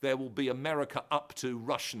electorate there will be America up to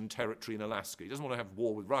Russian territory in Alaska. He doesn't want to have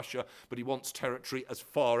war with Russia, but he wants territory as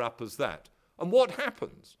far up as that. And what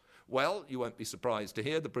happens? Well, you won't be surprised to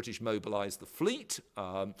hear the British mobilise the fleet,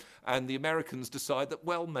 and the Americans decide that,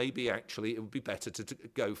 well, maybe actually it would be better to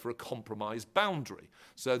go for a compromise boundary,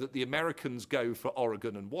 so that the Americans go for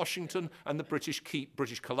Oregon and Washington, and the British keep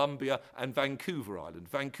British Columbia and Vancouver Island.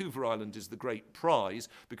 Vancouver Island is the great prize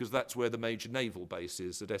because that's where the major naval base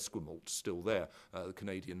is at Esquimalt, still there. The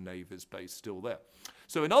Canadian Navy's base still there.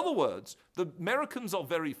 So in other words, the Americans are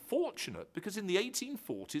very fortunate because in the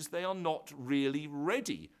 1840s they are not really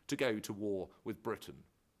ready to go to war with Britain.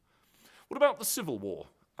 What about the Civil War?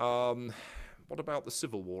 What about the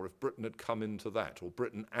Civil War if Britain had come into that, or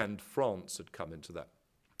Britain and France had come into that?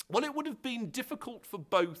 Well, it would have been difficult for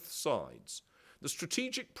both sides. The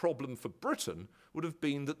strategic problem for Britain would have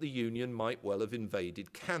been that the Union might well have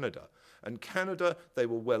invaded Canada. And Canada, they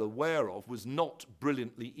were well aware of, was not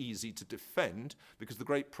brilliantly easy to defend, because the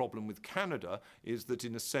great problem with Canada is that,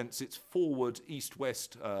 in a sense, its forward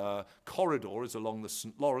east-west corridor is along the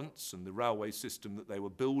St. Lawrence and the railway system that they were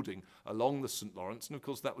building along the St. Lawrence. And, of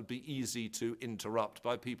course, that would be easy to interrupt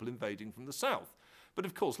by people invading from the south. But,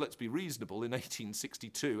 of course, let's be reasonable. In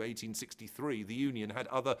 1862, 1863, the Union had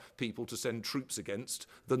other people to send troops against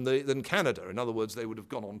than Canada. In other words, they would have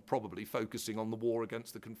gone on probably focusing on the war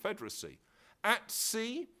against the Confederacy. At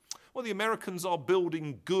sea, well, the Americans are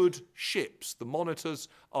building good ships. The Monitors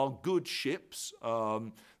are good ships.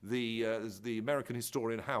 The American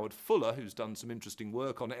historian Howard Fuller, who's done some interesting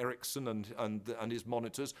work on Erickson and his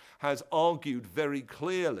Monitors, has argued very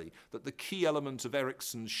clearly that the key element of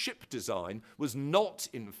Erickson's ship design was not,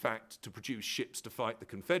 in fact, to produce ships to fight the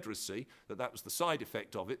Confederacy, that was the side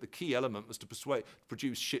effect of it. The key element was to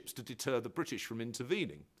produce ships to deter the British from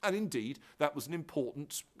intervening. And indeed, that was an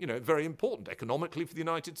important, very important economically for the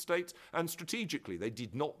United States and strategically. They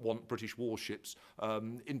did not want British warships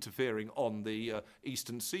interfering on the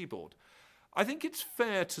eastern seaboard. I think it's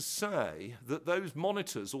fair to say that those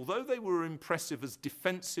Monitors, although they were impressive as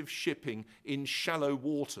defensive shipping in shallow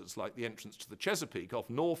waters, like the entrance to the Chesapeake off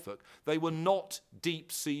Norfolk, they were not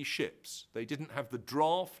deep-sea ships. They didn't have the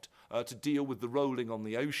draft to deal with the rolling on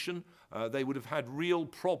the ocean. They would have had real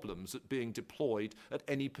problems at being deployed at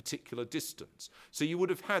any particular distance. So you would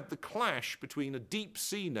have had the clash between a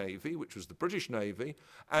deep-sea navy, which was the British Navy,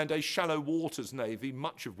 and a shallow waters navy,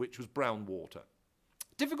 much of which was brown water.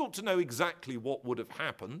 Difficult to know exactly what would have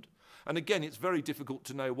happened. And again, it's very difficult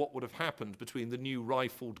to know what would have happened between the new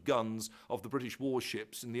rifled guns of the British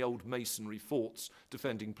warships in the old masonry forts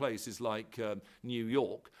defending places like New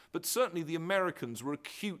York. But certainly the Americans were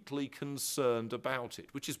acutely concerned about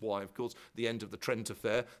it, which is why, of course, the end of the Trent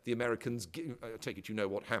affair, the Americans, I take it you know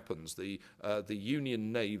what happens. The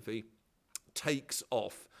Union Navy takes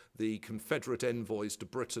off the Confederate envoys to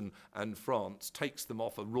Britain and France, takes them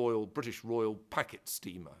off a British Royal packet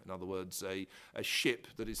steamer, in other words, a ship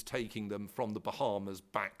that is taking them from the Bahamas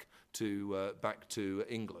back to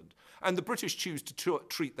England. And the British choose to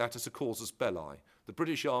treat that as a casus belli. The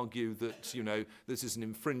British argue that, this is an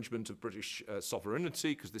infringement of British sovereignty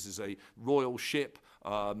because this is a royal ship,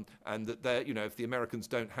 and that if the Americans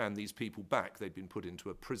don't hand these people back, they've been put into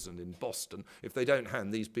a prison in Boston. If they don't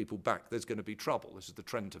hand these people back, there's going to be trouble. This is the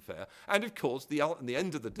Trent affair. And of course, at the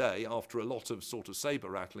end of the day, after a lot of sort of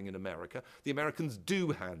saber rattling in America, the Americans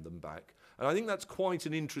do hand them back. And I think that's quite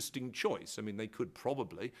an interesting choice. I mean, they could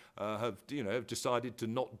probably have decided to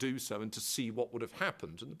not do so and to see what would have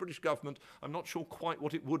happened. And the British government, I'm not sure quite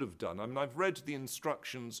what it would have done. I mean, I've read the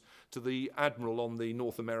instructions to the Admiral on the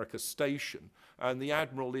North America station, and the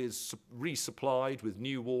Admiral is resupplied with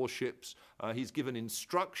new warships. He's given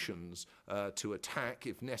instructions to attack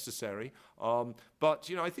if necessary. But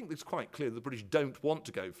I think it's quite clear the British don't want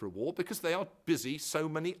to go for a war because they are busy so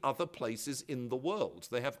many other places in the world.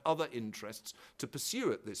 They have other interests to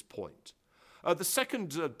pursue at this point. The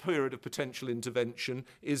second period of potential intervention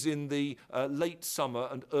is in the late summer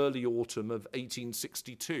and early autumn of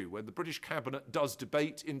 1862, when the British cabinet does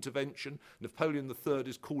debate intervention. Napoleon III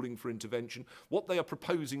is calling for intervention. What they are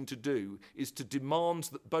proposing to do is to demand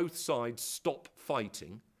that both sides stop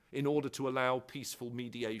fighting in order to allow peaceful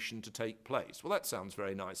mediation to take place. Well, that sounds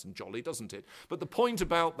very nice and jolly, doesn't it? But the point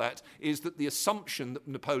about that is that the assumption that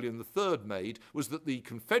Napoleon III made was that the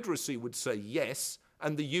Confederacy would say yes,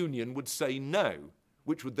 and the Union would say no,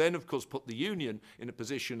 which would then, of course, put the Union in a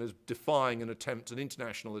position as defying an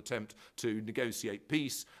international attempt to negotiate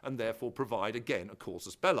peace, and therefore provide, again, a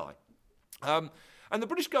casus belli. And the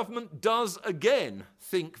British government does again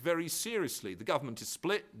think very seriously. The government is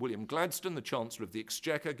split. William Gladstone, the Chancellor of the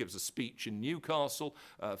Exchequer, gives a speech in Newcastle,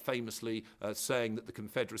 famously saying that the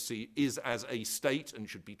Confederacy is as a state and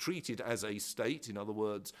should be treated as a state. In other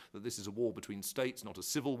words, that this is a war between states, not a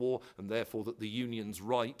civil war, and therefore that the Union's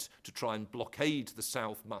right to try and blockade the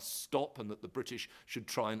South must stop, and that the British should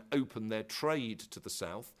try and open their trade to the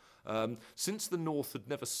South. Since the North had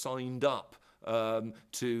never signed up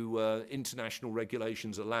to international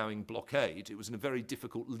regulations allowing blockade, it was in a very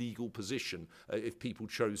difficult legal position if people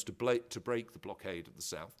chose to break the blockade of the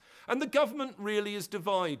South. And the government really is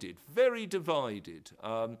divided, very divided.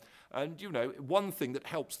 And, you know, one thing that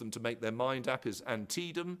helps them to make their mind up is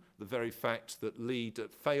Antietam, the very fact that Lee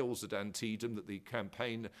fails at Antietam, that the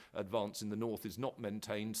campaign advance in the North is not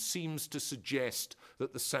maintained, seems to suggest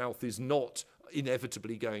that the South is not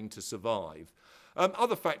inevitably going to survive.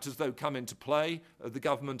 Other factors, though, come into play. The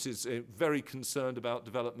government is very concerned about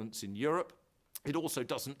developments in Europe. It also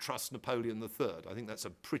doesn't trust Napoleon III. I think that's a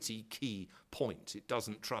pretty key point. It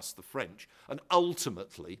doesn't trust the French. And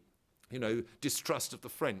ultimately, you know, distrust of the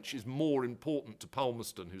French is more important to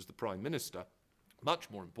Palmerston, who's the Prime Minister, much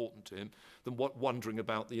more important to him than wondering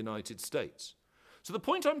about the United States. So the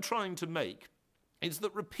point I'm trying to make is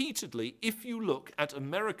that repeatedly, if you look at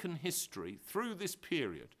American history through this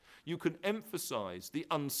period, you can emphasize the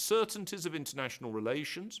uncertainties of international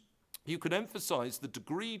relations. You can emphasize the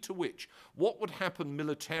degree to which what would happen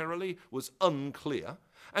militarily was unclear.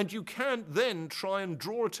 And you can then try and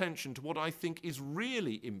draw attention to what I think is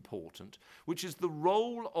really important, which is the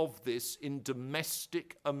role of this in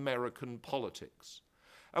domestic American politics.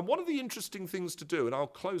 And one of the interesting things to do, and I'll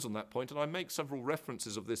close on that point, and I make several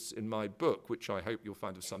references of this in my book, which I hope you'll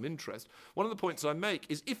find of some interest. One of the points I make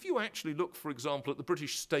is if you actually look, for example, at the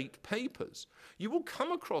British State Papers, you will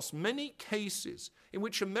come across many cases in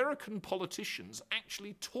which American politicians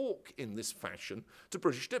actually talk in this fashion to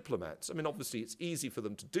British diplomats. I mean, obviously, it's easy for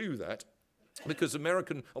them to do that, because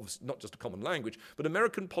American, obviously not just a common language, but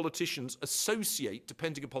American politicians associate,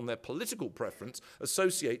 depending upon their political preference,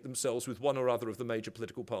 associate themselves with one or other of the major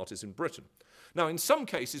political parties in Britain. Now, in some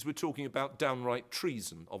cases, we're talking about downright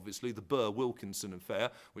treason, obviously, the Burr-Wilkinson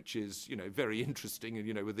affair, which is, you know, very interesting, and,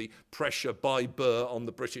 you know, with the pressure by Burr on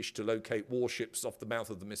the British to locate warships off the mouth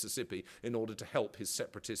of the Mississippi in order to help his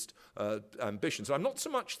separatist ambitions. I'm not so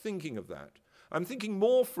much thinking of that. I'm thinking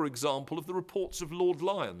more, for example, of the reports of Lord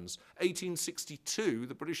Lyons, 1862,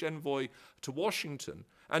 the British envoy to Washington,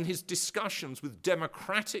 and his discussions with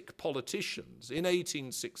Democratic politicians in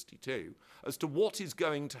 1862 as to what is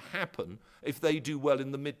going to happen if they do well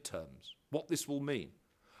in the midterms, what this will mean,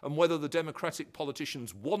 and whether the Democratic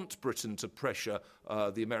politicians want Britain to pressure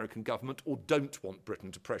the American government or don't want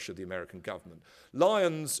Britain to pressure the American government.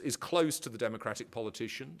 Lyons is close to the Democratic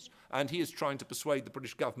politicians, and he is trying to persuade the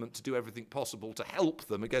British government to do everything possible to help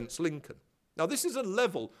them against Lincoln. Now, this is a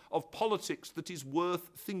level of politics that is worth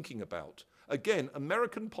thinking about. Again,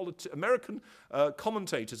 American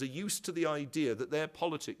commentators are used to the idea that their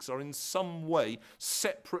politics are in some way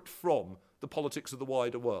separate from the politics of the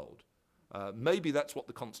wider world. Maybe that's what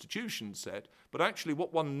the Constitution said, but actually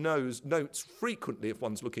what one notes frequently if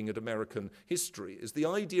one's looking at American history is the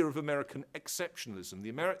idea of American exceptionalism,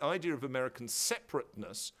 the idea of American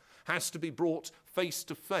separateness has to be brought face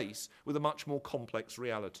to face with a much more complex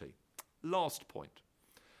reality. Last point.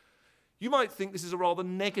 You might think this is a rather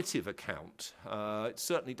negative account. It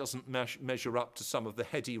certainly doesn't measure up to some of the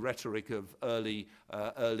heady rhetoric of early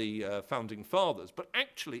founding fathers. But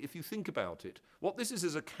actually, if you think about it, what this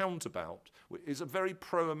is account about is a very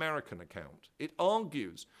pro-American account. It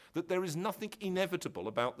argues that there is nothing inevitable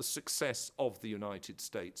about the success of the United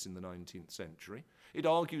States in the 19th century. It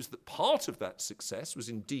argues that part of that success was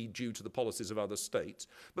indeed due to the policies of other states,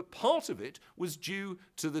 but part of it was due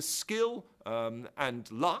to the skill and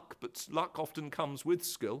luck, but luck often comes with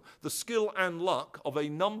skill, the skill and luck of a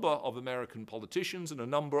number of American politicians and a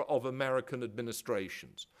number of American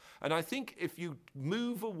administrations. And I think if you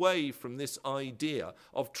move away from this idea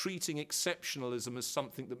of treating exceptionalism as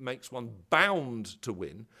something that makes one bound to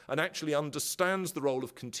win and actually understands the role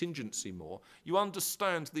of contingency more, you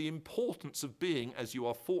understand the importance of being, as you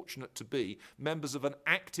are fortunate to be, members of an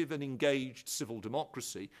active and engaged civil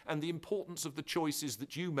democracy, and the importance of the choices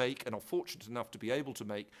that you make and are fortunate enough to be able to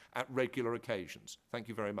make at regular occasions. Thank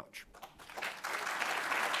you very much.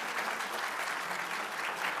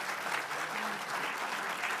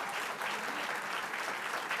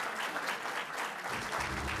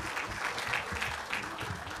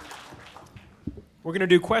 We're going to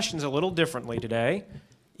do questions a little differently today.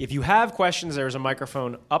 If you have questions, there's a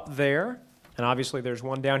microphone up there. and obviously there's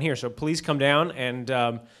one down here. So please come down and,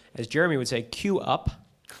 as Jeremy would say, queue up.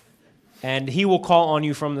 And he will call on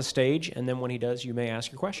you from the stage, and then when he does, you may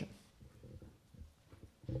ask your question.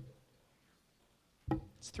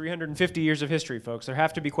 It's 350 years of history, folks. There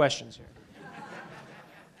have to be questions here.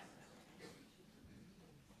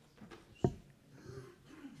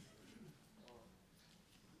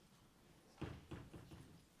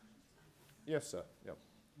 Yes, sir. Yep.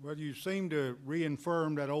 Well, you seem to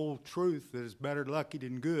reaffirm that old truth that it's better lucky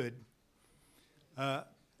than good.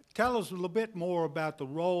 Tell us a little bit more about the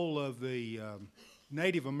role of the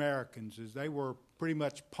Native Americans, as they were pretty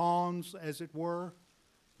much pawns, as it were.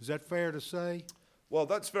 Is that fair to say? Well,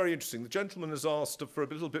 that's very interesting. The gentleman has asked for a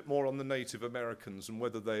little bit more on the Native Americans and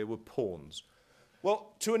whether they were pawns.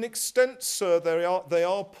 Well, to an extent, sir, they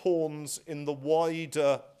are pawns in the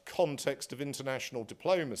wider context of international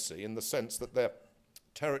diplomacy, in the sense that their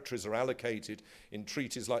territories are allocated in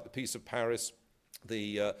treaties like the Peace of Paris,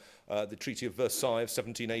 the Treaty of Versailles of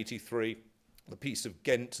 1783, the Peace of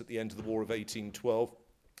Ghent at the end of the War of 1812.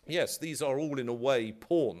 Yes, these are all in a way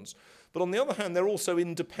pawns. But on the other hand, they're also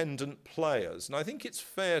independent players. And I think it's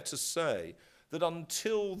fair to say that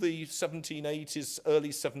until the 1780s, early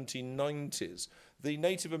 1790s, the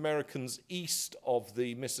Native Americans east of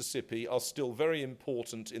the Mississippi are still very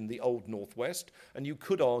important in the Old Northwest, and you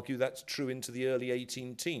could argue that's true into the early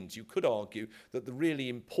 18-teens. You could argue that the really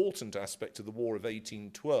important aspect of the War of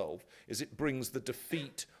 1812 is it brings the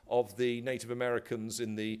defeat of the Native Americans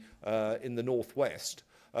in the Northwest.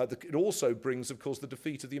 It also brings, of course, the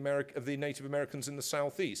defeat of the Native Americans in the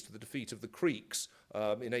Southeast, the defeat of the Creeks in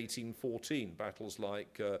 1814, battles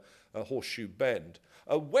like Horseshoe Bend.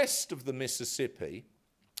 West of the Mississippi,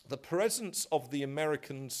 the presence of the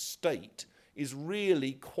American state is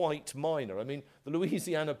really quite minor. I mean, the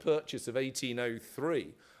Louisiana Purchase of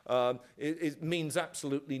 1803, it means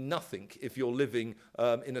absolutely nothing if you're living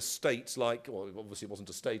in a state like, well, obviously it wasn't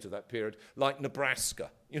a state of that period, like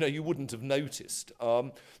Nebraska. You know, you wouldn't have noticed.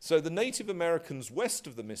 So the Native Americans west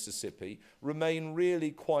of the Mississippi remain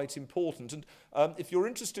really quite important. And if you're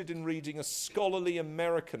interested in reading a scholarly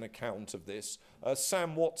American account of this,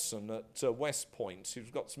 Sam Watson at West Point, who's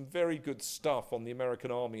got some very good stuff on the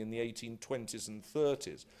American Army in the 1820s and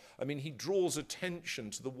 30s, I mean, he draws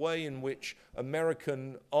attention to the way in which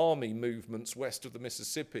American army movements west of the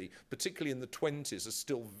Mississippi, particularly in the 20s, are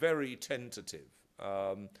still very tentative.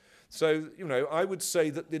 So, you know, I would say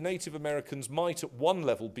that the Native Americans might at one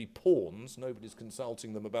level be pawns. Nobody's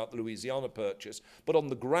consulting them about the Louisiana Purchase, but on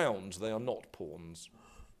the ground they are not pawns.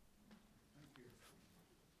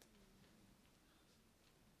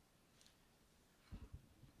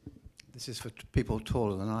 This is for people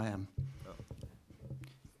taller than I am.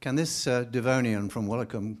 Can this Devonian from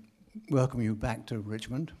welcome you back to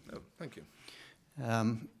Richmond? Oh, thank you.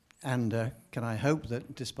 And can I hope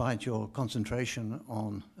that despite your concentration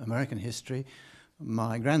on American history,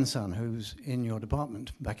 my grandson, who's in your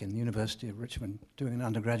department back in the University of Richmond doing an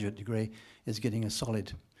undergraduate degree, is getting a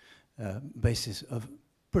solid basis of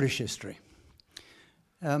British history.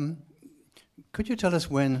 Could you tell us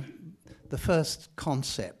when the first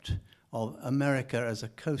concept of America as a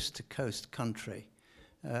coast-to-coast country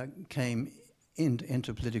came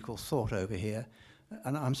into political thought over here?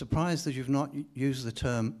 And I'm surprised that you've not used the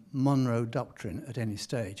term Monroe Doctrine at any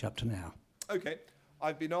stage up to now. Okay.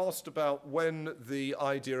 I've been asked about when the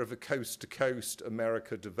idea of a coast-to-coast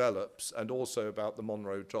America develops, and also about the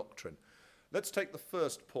Monroe Doctrine. Let's take the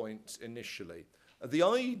first point initially. The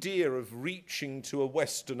idea of reaching to a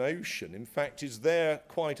Western Ocean, in fact, is there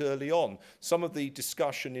quite early on. Some of the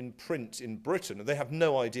discussion in print in Britain, they have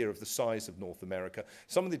no idea of the size of North America.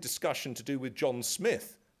 Some of the discussion to do with John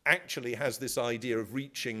Smith actually has this idea of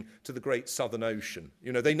reaching to the Great Southern Ocean.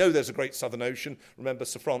 You know, they know there's a Great Southern Ocean. Remember,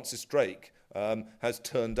 Sir Francis Drake has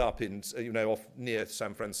turned up in, off near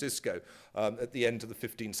San Francisco at the end of the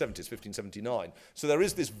 1570s, 1579. So there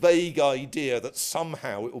is this vague idea that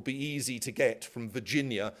somehow it will be easy to get from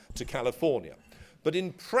Virginia to California. But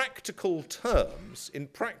in practical terms,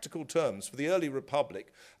 for the early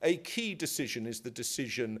Republic, a key decision is the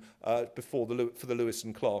decision for the Lewis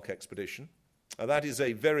and Clark expedition. That is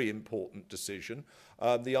a very important decision,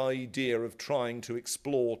 the idea of trying to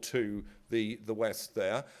explore to the west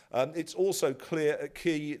there. It's also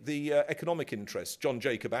key the economic interests. John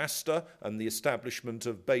Jacob Astor and the establishment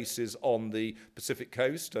of bases on the Pacific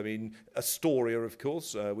coast. I mean, Astoria, of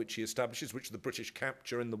course, which he establishes, which the British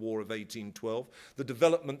capture in the War of 1812. The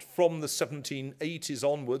development from the 1780s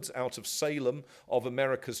onwards out of Salem of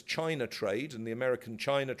America's China trade, and the American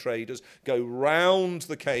China traders go round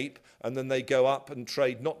the Cape and then they go up and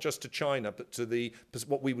trade not just to China but to the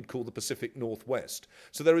what we would call the Pacific Northwest.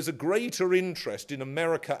 So there is a greater interest in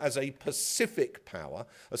America as a Pacific power,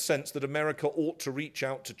 a sense that America ought to reach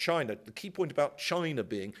out to China. The key point about China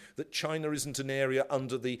being that China isn't an area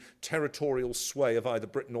under the territorial sway of either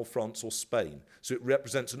Britain or France or Spain. So it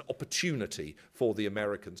represents an opportunity for the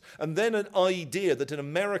Americans. And then an idea that in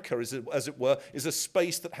America, as it were, is a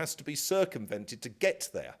space that has to be circumvented to get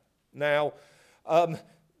there. Now,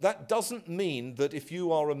 that doesn't mean that if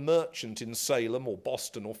you are a merchant in Salem or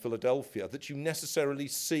Boston or Philadelphia, that you necessarily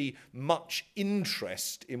see much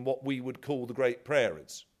interest in what we would call the Great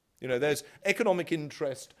Prairies. You know, there's economic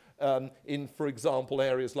interest in, for example,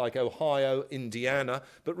 areas like Ohio, Indiana.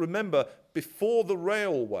 But remember, before the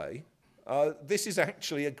railway, this is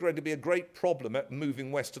actually going to be a great problem at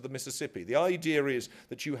moving west of the Mississippi. The idea is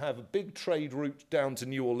that you have a big trade route down to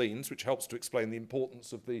New Orleans, which helps to explain the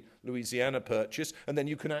importance of the Louisiana Purchase, and then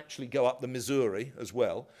you can actually go up the Missouri as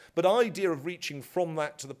well. But the idea of reaching from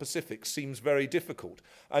that to the Pacific seems very difficult.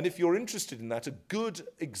 And if you're interested in that, a good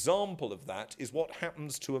example of that is what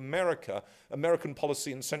happens to America, American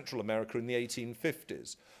policy in Central America in the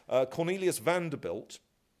 1850s. Cornelius Vanderbilt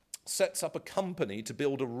sets up a company to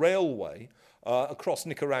build a railway across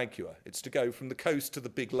Nicaragua. It's to go from the coast to the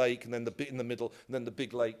big lake, and then the bit in the middle, and then the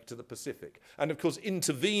big lake to the Pacific. And of course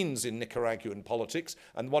intervenes in Nicaraguan politics,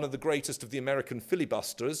 and one of the greatest of the American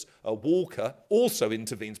filibusters, Walker, also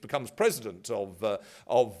intervenes, becomes president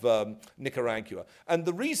of Nicaragua. And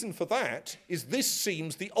the reason for that is this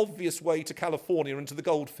seems the obvious way to California and to the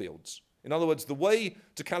goldfields. In other words, the way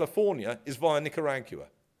to California is via Nicaragua.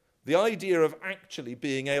 The idea of actually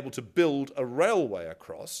being able to build a railway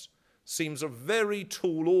across seems a very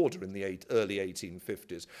tall order in the early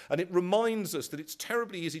 1850s. And it reminds us that it's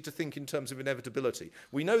terribly easy to think in terms of inevitability.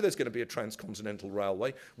 We know there's going to be a transcontinental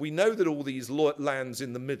railway. We know that all these lands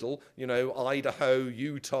in the middle, you know, Idaho,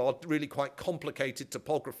 Utah, really quite complicated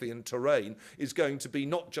topography and terrain, is going to be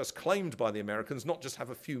not just claimed by the Americans, not just have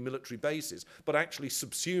a few military bases, but actually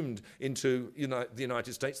subsumed into the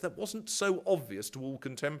United States. That wasn't so obvious to all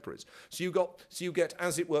contemporaries. So you get,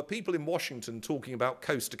 as it were, people in Washington talking about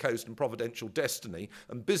coast to coast and providential destiny,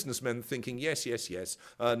 and businessmen thinking, yes,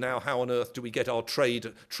 now how on earth do we get our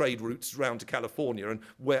trade routes round to California, and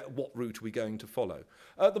what route are we going to follow?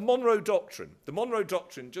 The Monroe Doctrine. The Monroe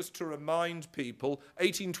Doctrine, just to remind people,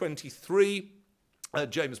 1823,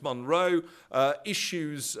 James Monroe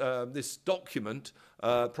issues this document,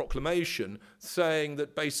 proclamation, saying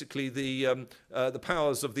that basically the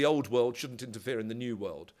powers of the old world shouldn't interfere in the new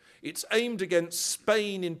world. It's aimed against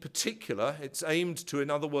Spain in particular. It's aimed to,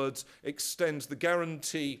 in other words, extend the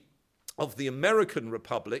guarantee of the American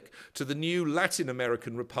Republic to the new Latin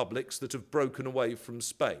American republics that have broken away from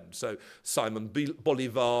Spain. So Simon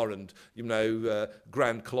Bolivar and,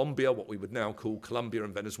 Grand Colombia, what we would now call Colombia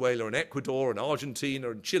and Venezuela and Ecuador and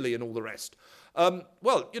Argentina and Chile and all the rest.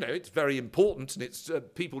 It's very important, and it's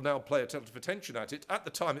people now play a lot of attention at it. At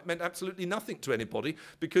the time, it meant absolutely nothing to anybody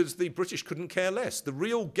because the British couldn't care less. The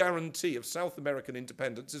real guarantee of South American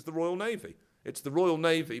independence is the Royal Navy. It's the Royal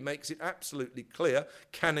Navy makes it absolutely clear,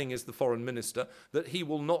 Canning is the foreign minister, that he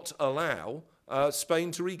will not allow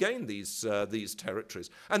Spain to regain these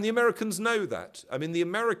territories. And the Americans know that. I mean, the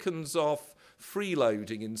Americans are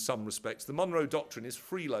freeloading in some respects. The Monroe Doctrine is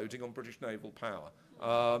freeloading on British naval power.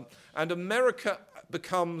 And America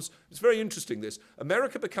becomes, it's very interesting this,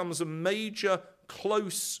 America becomes a major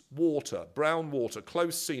close water, brown water,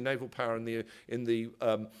 close sea naval power in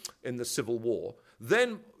the Civil War.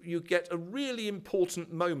 Then you get a really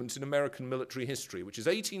important moment in American military history, which is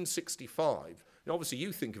 1865. Now, obviously,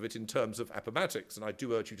 you think of it in terms of Appomattox, and I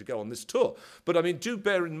do urge you to go on this tour. But, do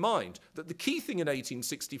bear in mind that the key thing in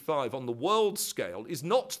 1865 on the world scale is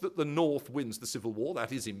not that the North wins the Civil War.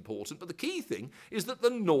 That is important. But the key thing is that the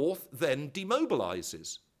North then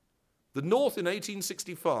demobilizes. The North in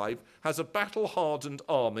 1865 has a battle-hardened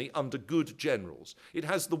army under good generals. It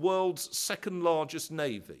has the world's second largest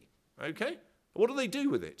navy. Okay? What do they do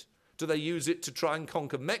with it? Do they use it to try and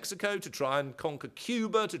conquer Mexico, to try and conquer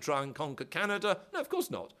Cuba, to try and conquer Canada? No, of course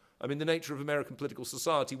not. I mean, the nature of American political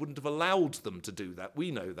society wouldn't have allowed them to do that. We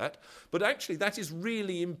know that. But actually, that is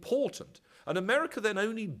really important. And America then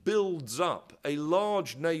only builds up a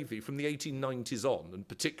large navy from the 1890s on, and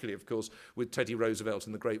particularly, of course, with Teddy Roosevelt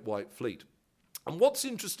and the Great White Fleet. And what's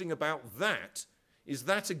interesting about that is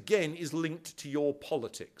that, again, is linked to your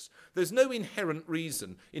politics. There's no inherent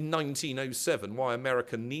reason in 1907 why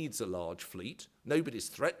America needs a large fleet. Nobody's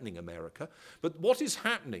threatening America. But what is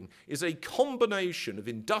happening is a combination of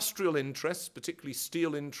industrial interests, particularly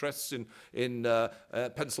steel interests in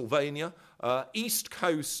Pennsylvania, East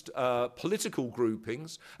Coast political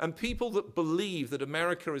groupings, and people that believe that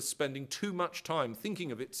America is spending too much time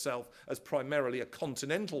thinking of itself as primarily a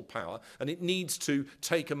continental power, and it needs to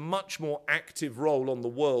take a much more active role on the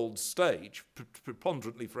world stage,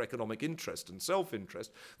 preponderantly for economic interest and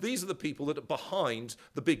self-interest. These are the people that are behind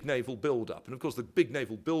the big naval build-up. And of course, the big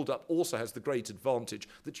naval build-up also has the great advantage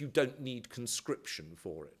that you don't need conscription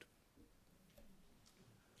for it.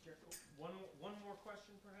 One more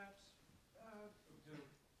question, perhaps?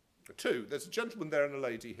 Two. There's a gentleman there and a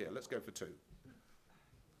lady here. Let's go for two.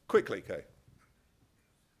 Quickly, Kay.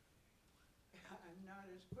 I'm not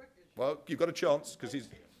as quick as you. Well, you've got a chance, because he's...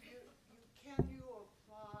 Can you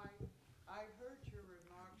apply, I heard your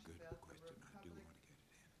remarks about the Republic,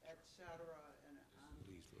 et cetera, and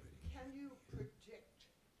can you predict,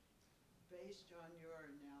 based on your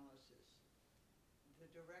analysis, the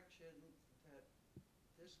direction that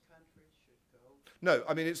this country should go? No,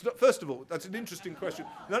 I mean, it's not. First of all, that's an interesting question.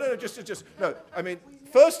 No, just no. I mean,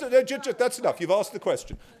 first, that's enough. You've asked the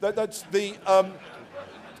question. That's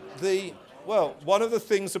well, one of the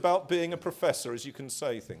things about being a professor is you can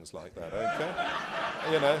say things like that.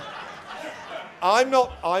 Okay, you know,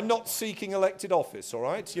 I'm not seeking elected office. All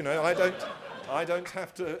right, you know, I don't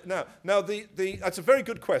have to. Now, that's a very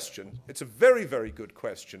good question. It's a very, very good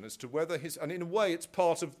question as to whether and in a way, it's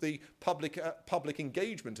part of the public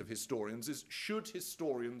engagement of historians. Is should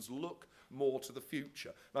historians look more to the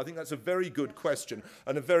future? And I think that's a very good question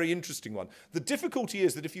and a very interesting one. The difficulty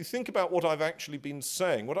is that if you think about what I've actually been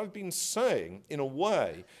saying, what I've been saying, in a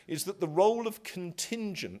way, is that the role of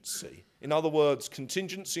contingency, in other words,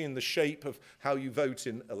 contingency in the shape of how you vote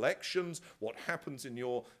in elections, what happens in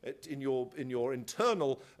your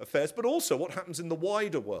internal affairs, but also what happens in the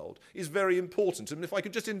wider world, is very important. And if I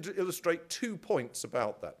could just illustrate 2 points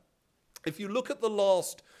about that. If you look at the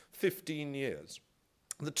last 15 years,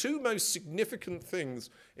 the two most significant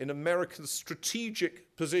things in America's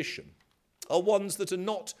strategic position are ones that are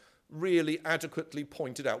not really adequately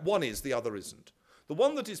pointed out. One is, the other isn't. The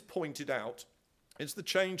one that is pointed out is the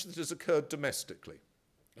change that has occurred domestically.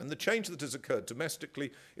 And the change that has occurred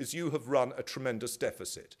domestically is you have run a tremendous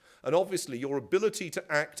deficit. And obviously your ability to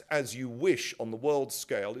act as you wish on the world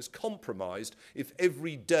scale is compromised if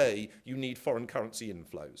every day you need foreign currency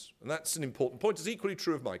inflows. And that's an important point. It's equally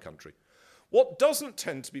true of my country. What doesn't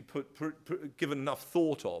tend to be given enough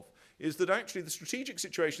thought of is that actually the strategic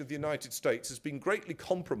situation of the United States has been greatly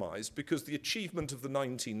compromised because the achievement of the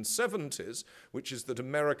 1970s, which is that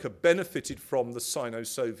America benefited from the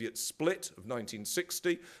Sino-Soviet split of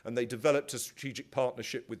 1960, and they developed a strategic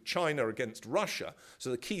partnership with China against Russia. So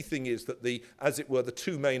the key thing is that as it were, the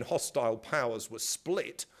two main hostile powers were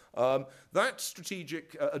split. That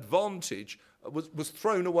strategic advantage was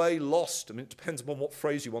thrown away, lost. I mean, it depends upon what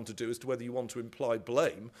phrase you want to do as to whether you want to imply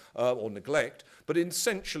blame or neglect, but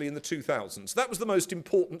essentially in the 2000s. That was the most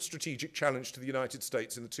important strategic challenge to the United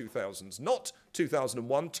States in the 2000s. Not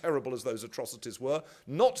 2001, terrible as those atrocities were,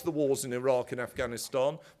 not the wars in Iraq and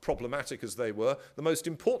Afghanistan, problematic as they were. The most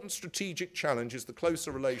important strategic challenge is the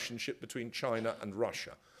closer relationship between China and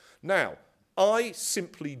Russia. Now, I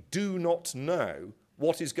simply do not know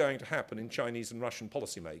what is going to happen in Chinese and Russian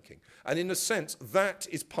policymaking. And in a sense, that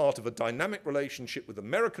is part of a dynamic relationship with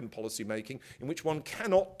American policymaking in which one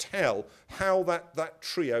cannot tell how that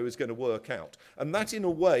trio is going to work out. And that, in a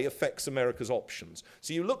way, affects America's options.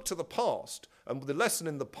 So you look to the past, and the lesson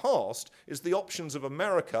in the past is the options of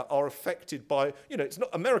America are affected by, it's not,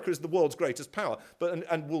 America is the world's greatest power,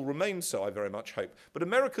 and will remain so, I very much hope. But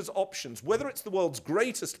America's options, whether it's the world's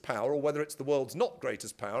greatest power or whether it's the world's not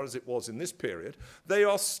greatest power, as it was in this period, they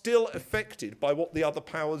are still affected by what the other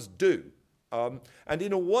powers do. And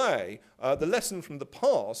in a way, the lesson from the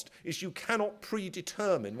past is you cannot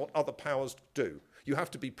predetermine what other powers do. You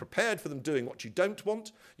have to be prepared for them doing what you don't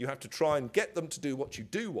want. You have to try and get them to do what you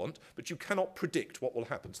do want, but you cannot predict what will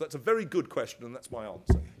happen. So that's a very good question, and that's my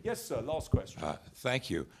answer. Yes, sir, last question.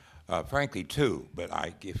 Thank you. Frankly, two, but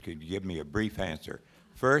if you could give me a brief answer.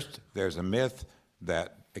 First, there's a myth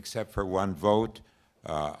that, except for one vote,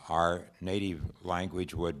 our native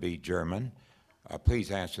language would be German.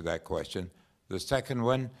 Please answer that question. The second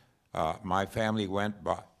one, my family went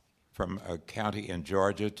from a county in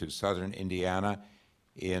Georgia to southern Indiana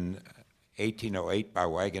in 1808 by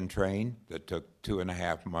wagon train that took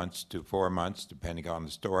 2.5 months to 4 months, depending on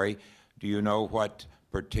the story. Do you know what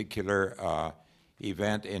particular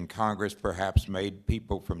event in Congress perhaps made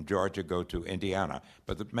people from Georgia go to Indiana?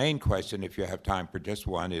 But the main question, if you have time for just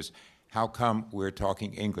one, is how come we're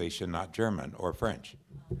talking English and not German or French?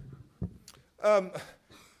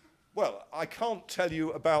 Well, I can't tell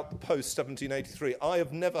you about the post-1783. I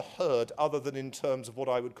have never heard, other than in terms of what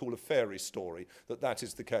I would call a fairy story, that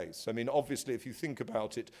is the case. I mean, obviously, if you think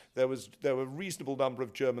about it, there were a reasonable number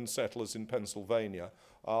of German settlers in Pennsylvania,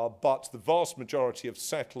 but the vast majority of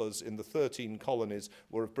settlers in the 13 colonies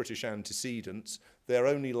were of British antecedents. Their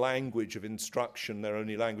only language of instruction, their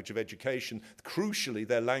only language of education, crucially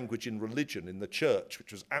their language in religion, in the church,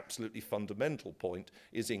 which was absolutely fundamental point,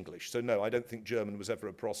 is English. So no, I don't think German was ever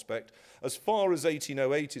a prospect. As far as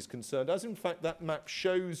 1808 is concerned, as in fact that map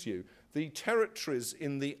shows you, the territories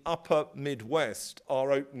in the upper Midwest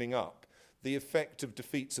are opening up. The effect of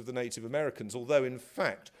defeats of the Native Americans, although in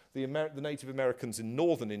fact the Native Americans in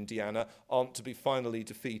northern Indiana aren't to be finally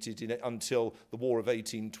defeated until the War of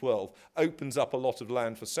 1812, opens up a lot of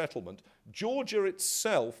land for settlement. Georgia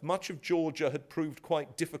itself, much of Georgia had proved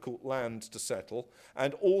quite difficult land to settle,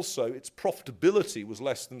 and also its profitability was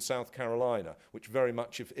less than South Carolina, which very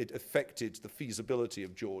much it affected the feasibility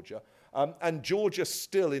of Georgia. And Georgia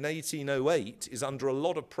still in 1808 is under a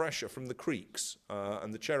lot of pressure from the Creeks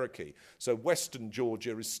and the Cherokee. So western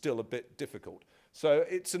Georgia is still a bit difficult. So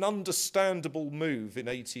it's an understandable move in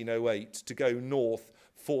 1808 to go north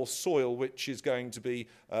for soil which is going to be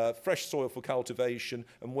fresh soil for cultivation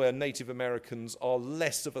and where Native Americans are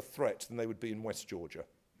less of a threat than they would be in West Georgia.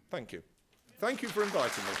 Thank you. Thank you for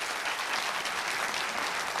inviting me.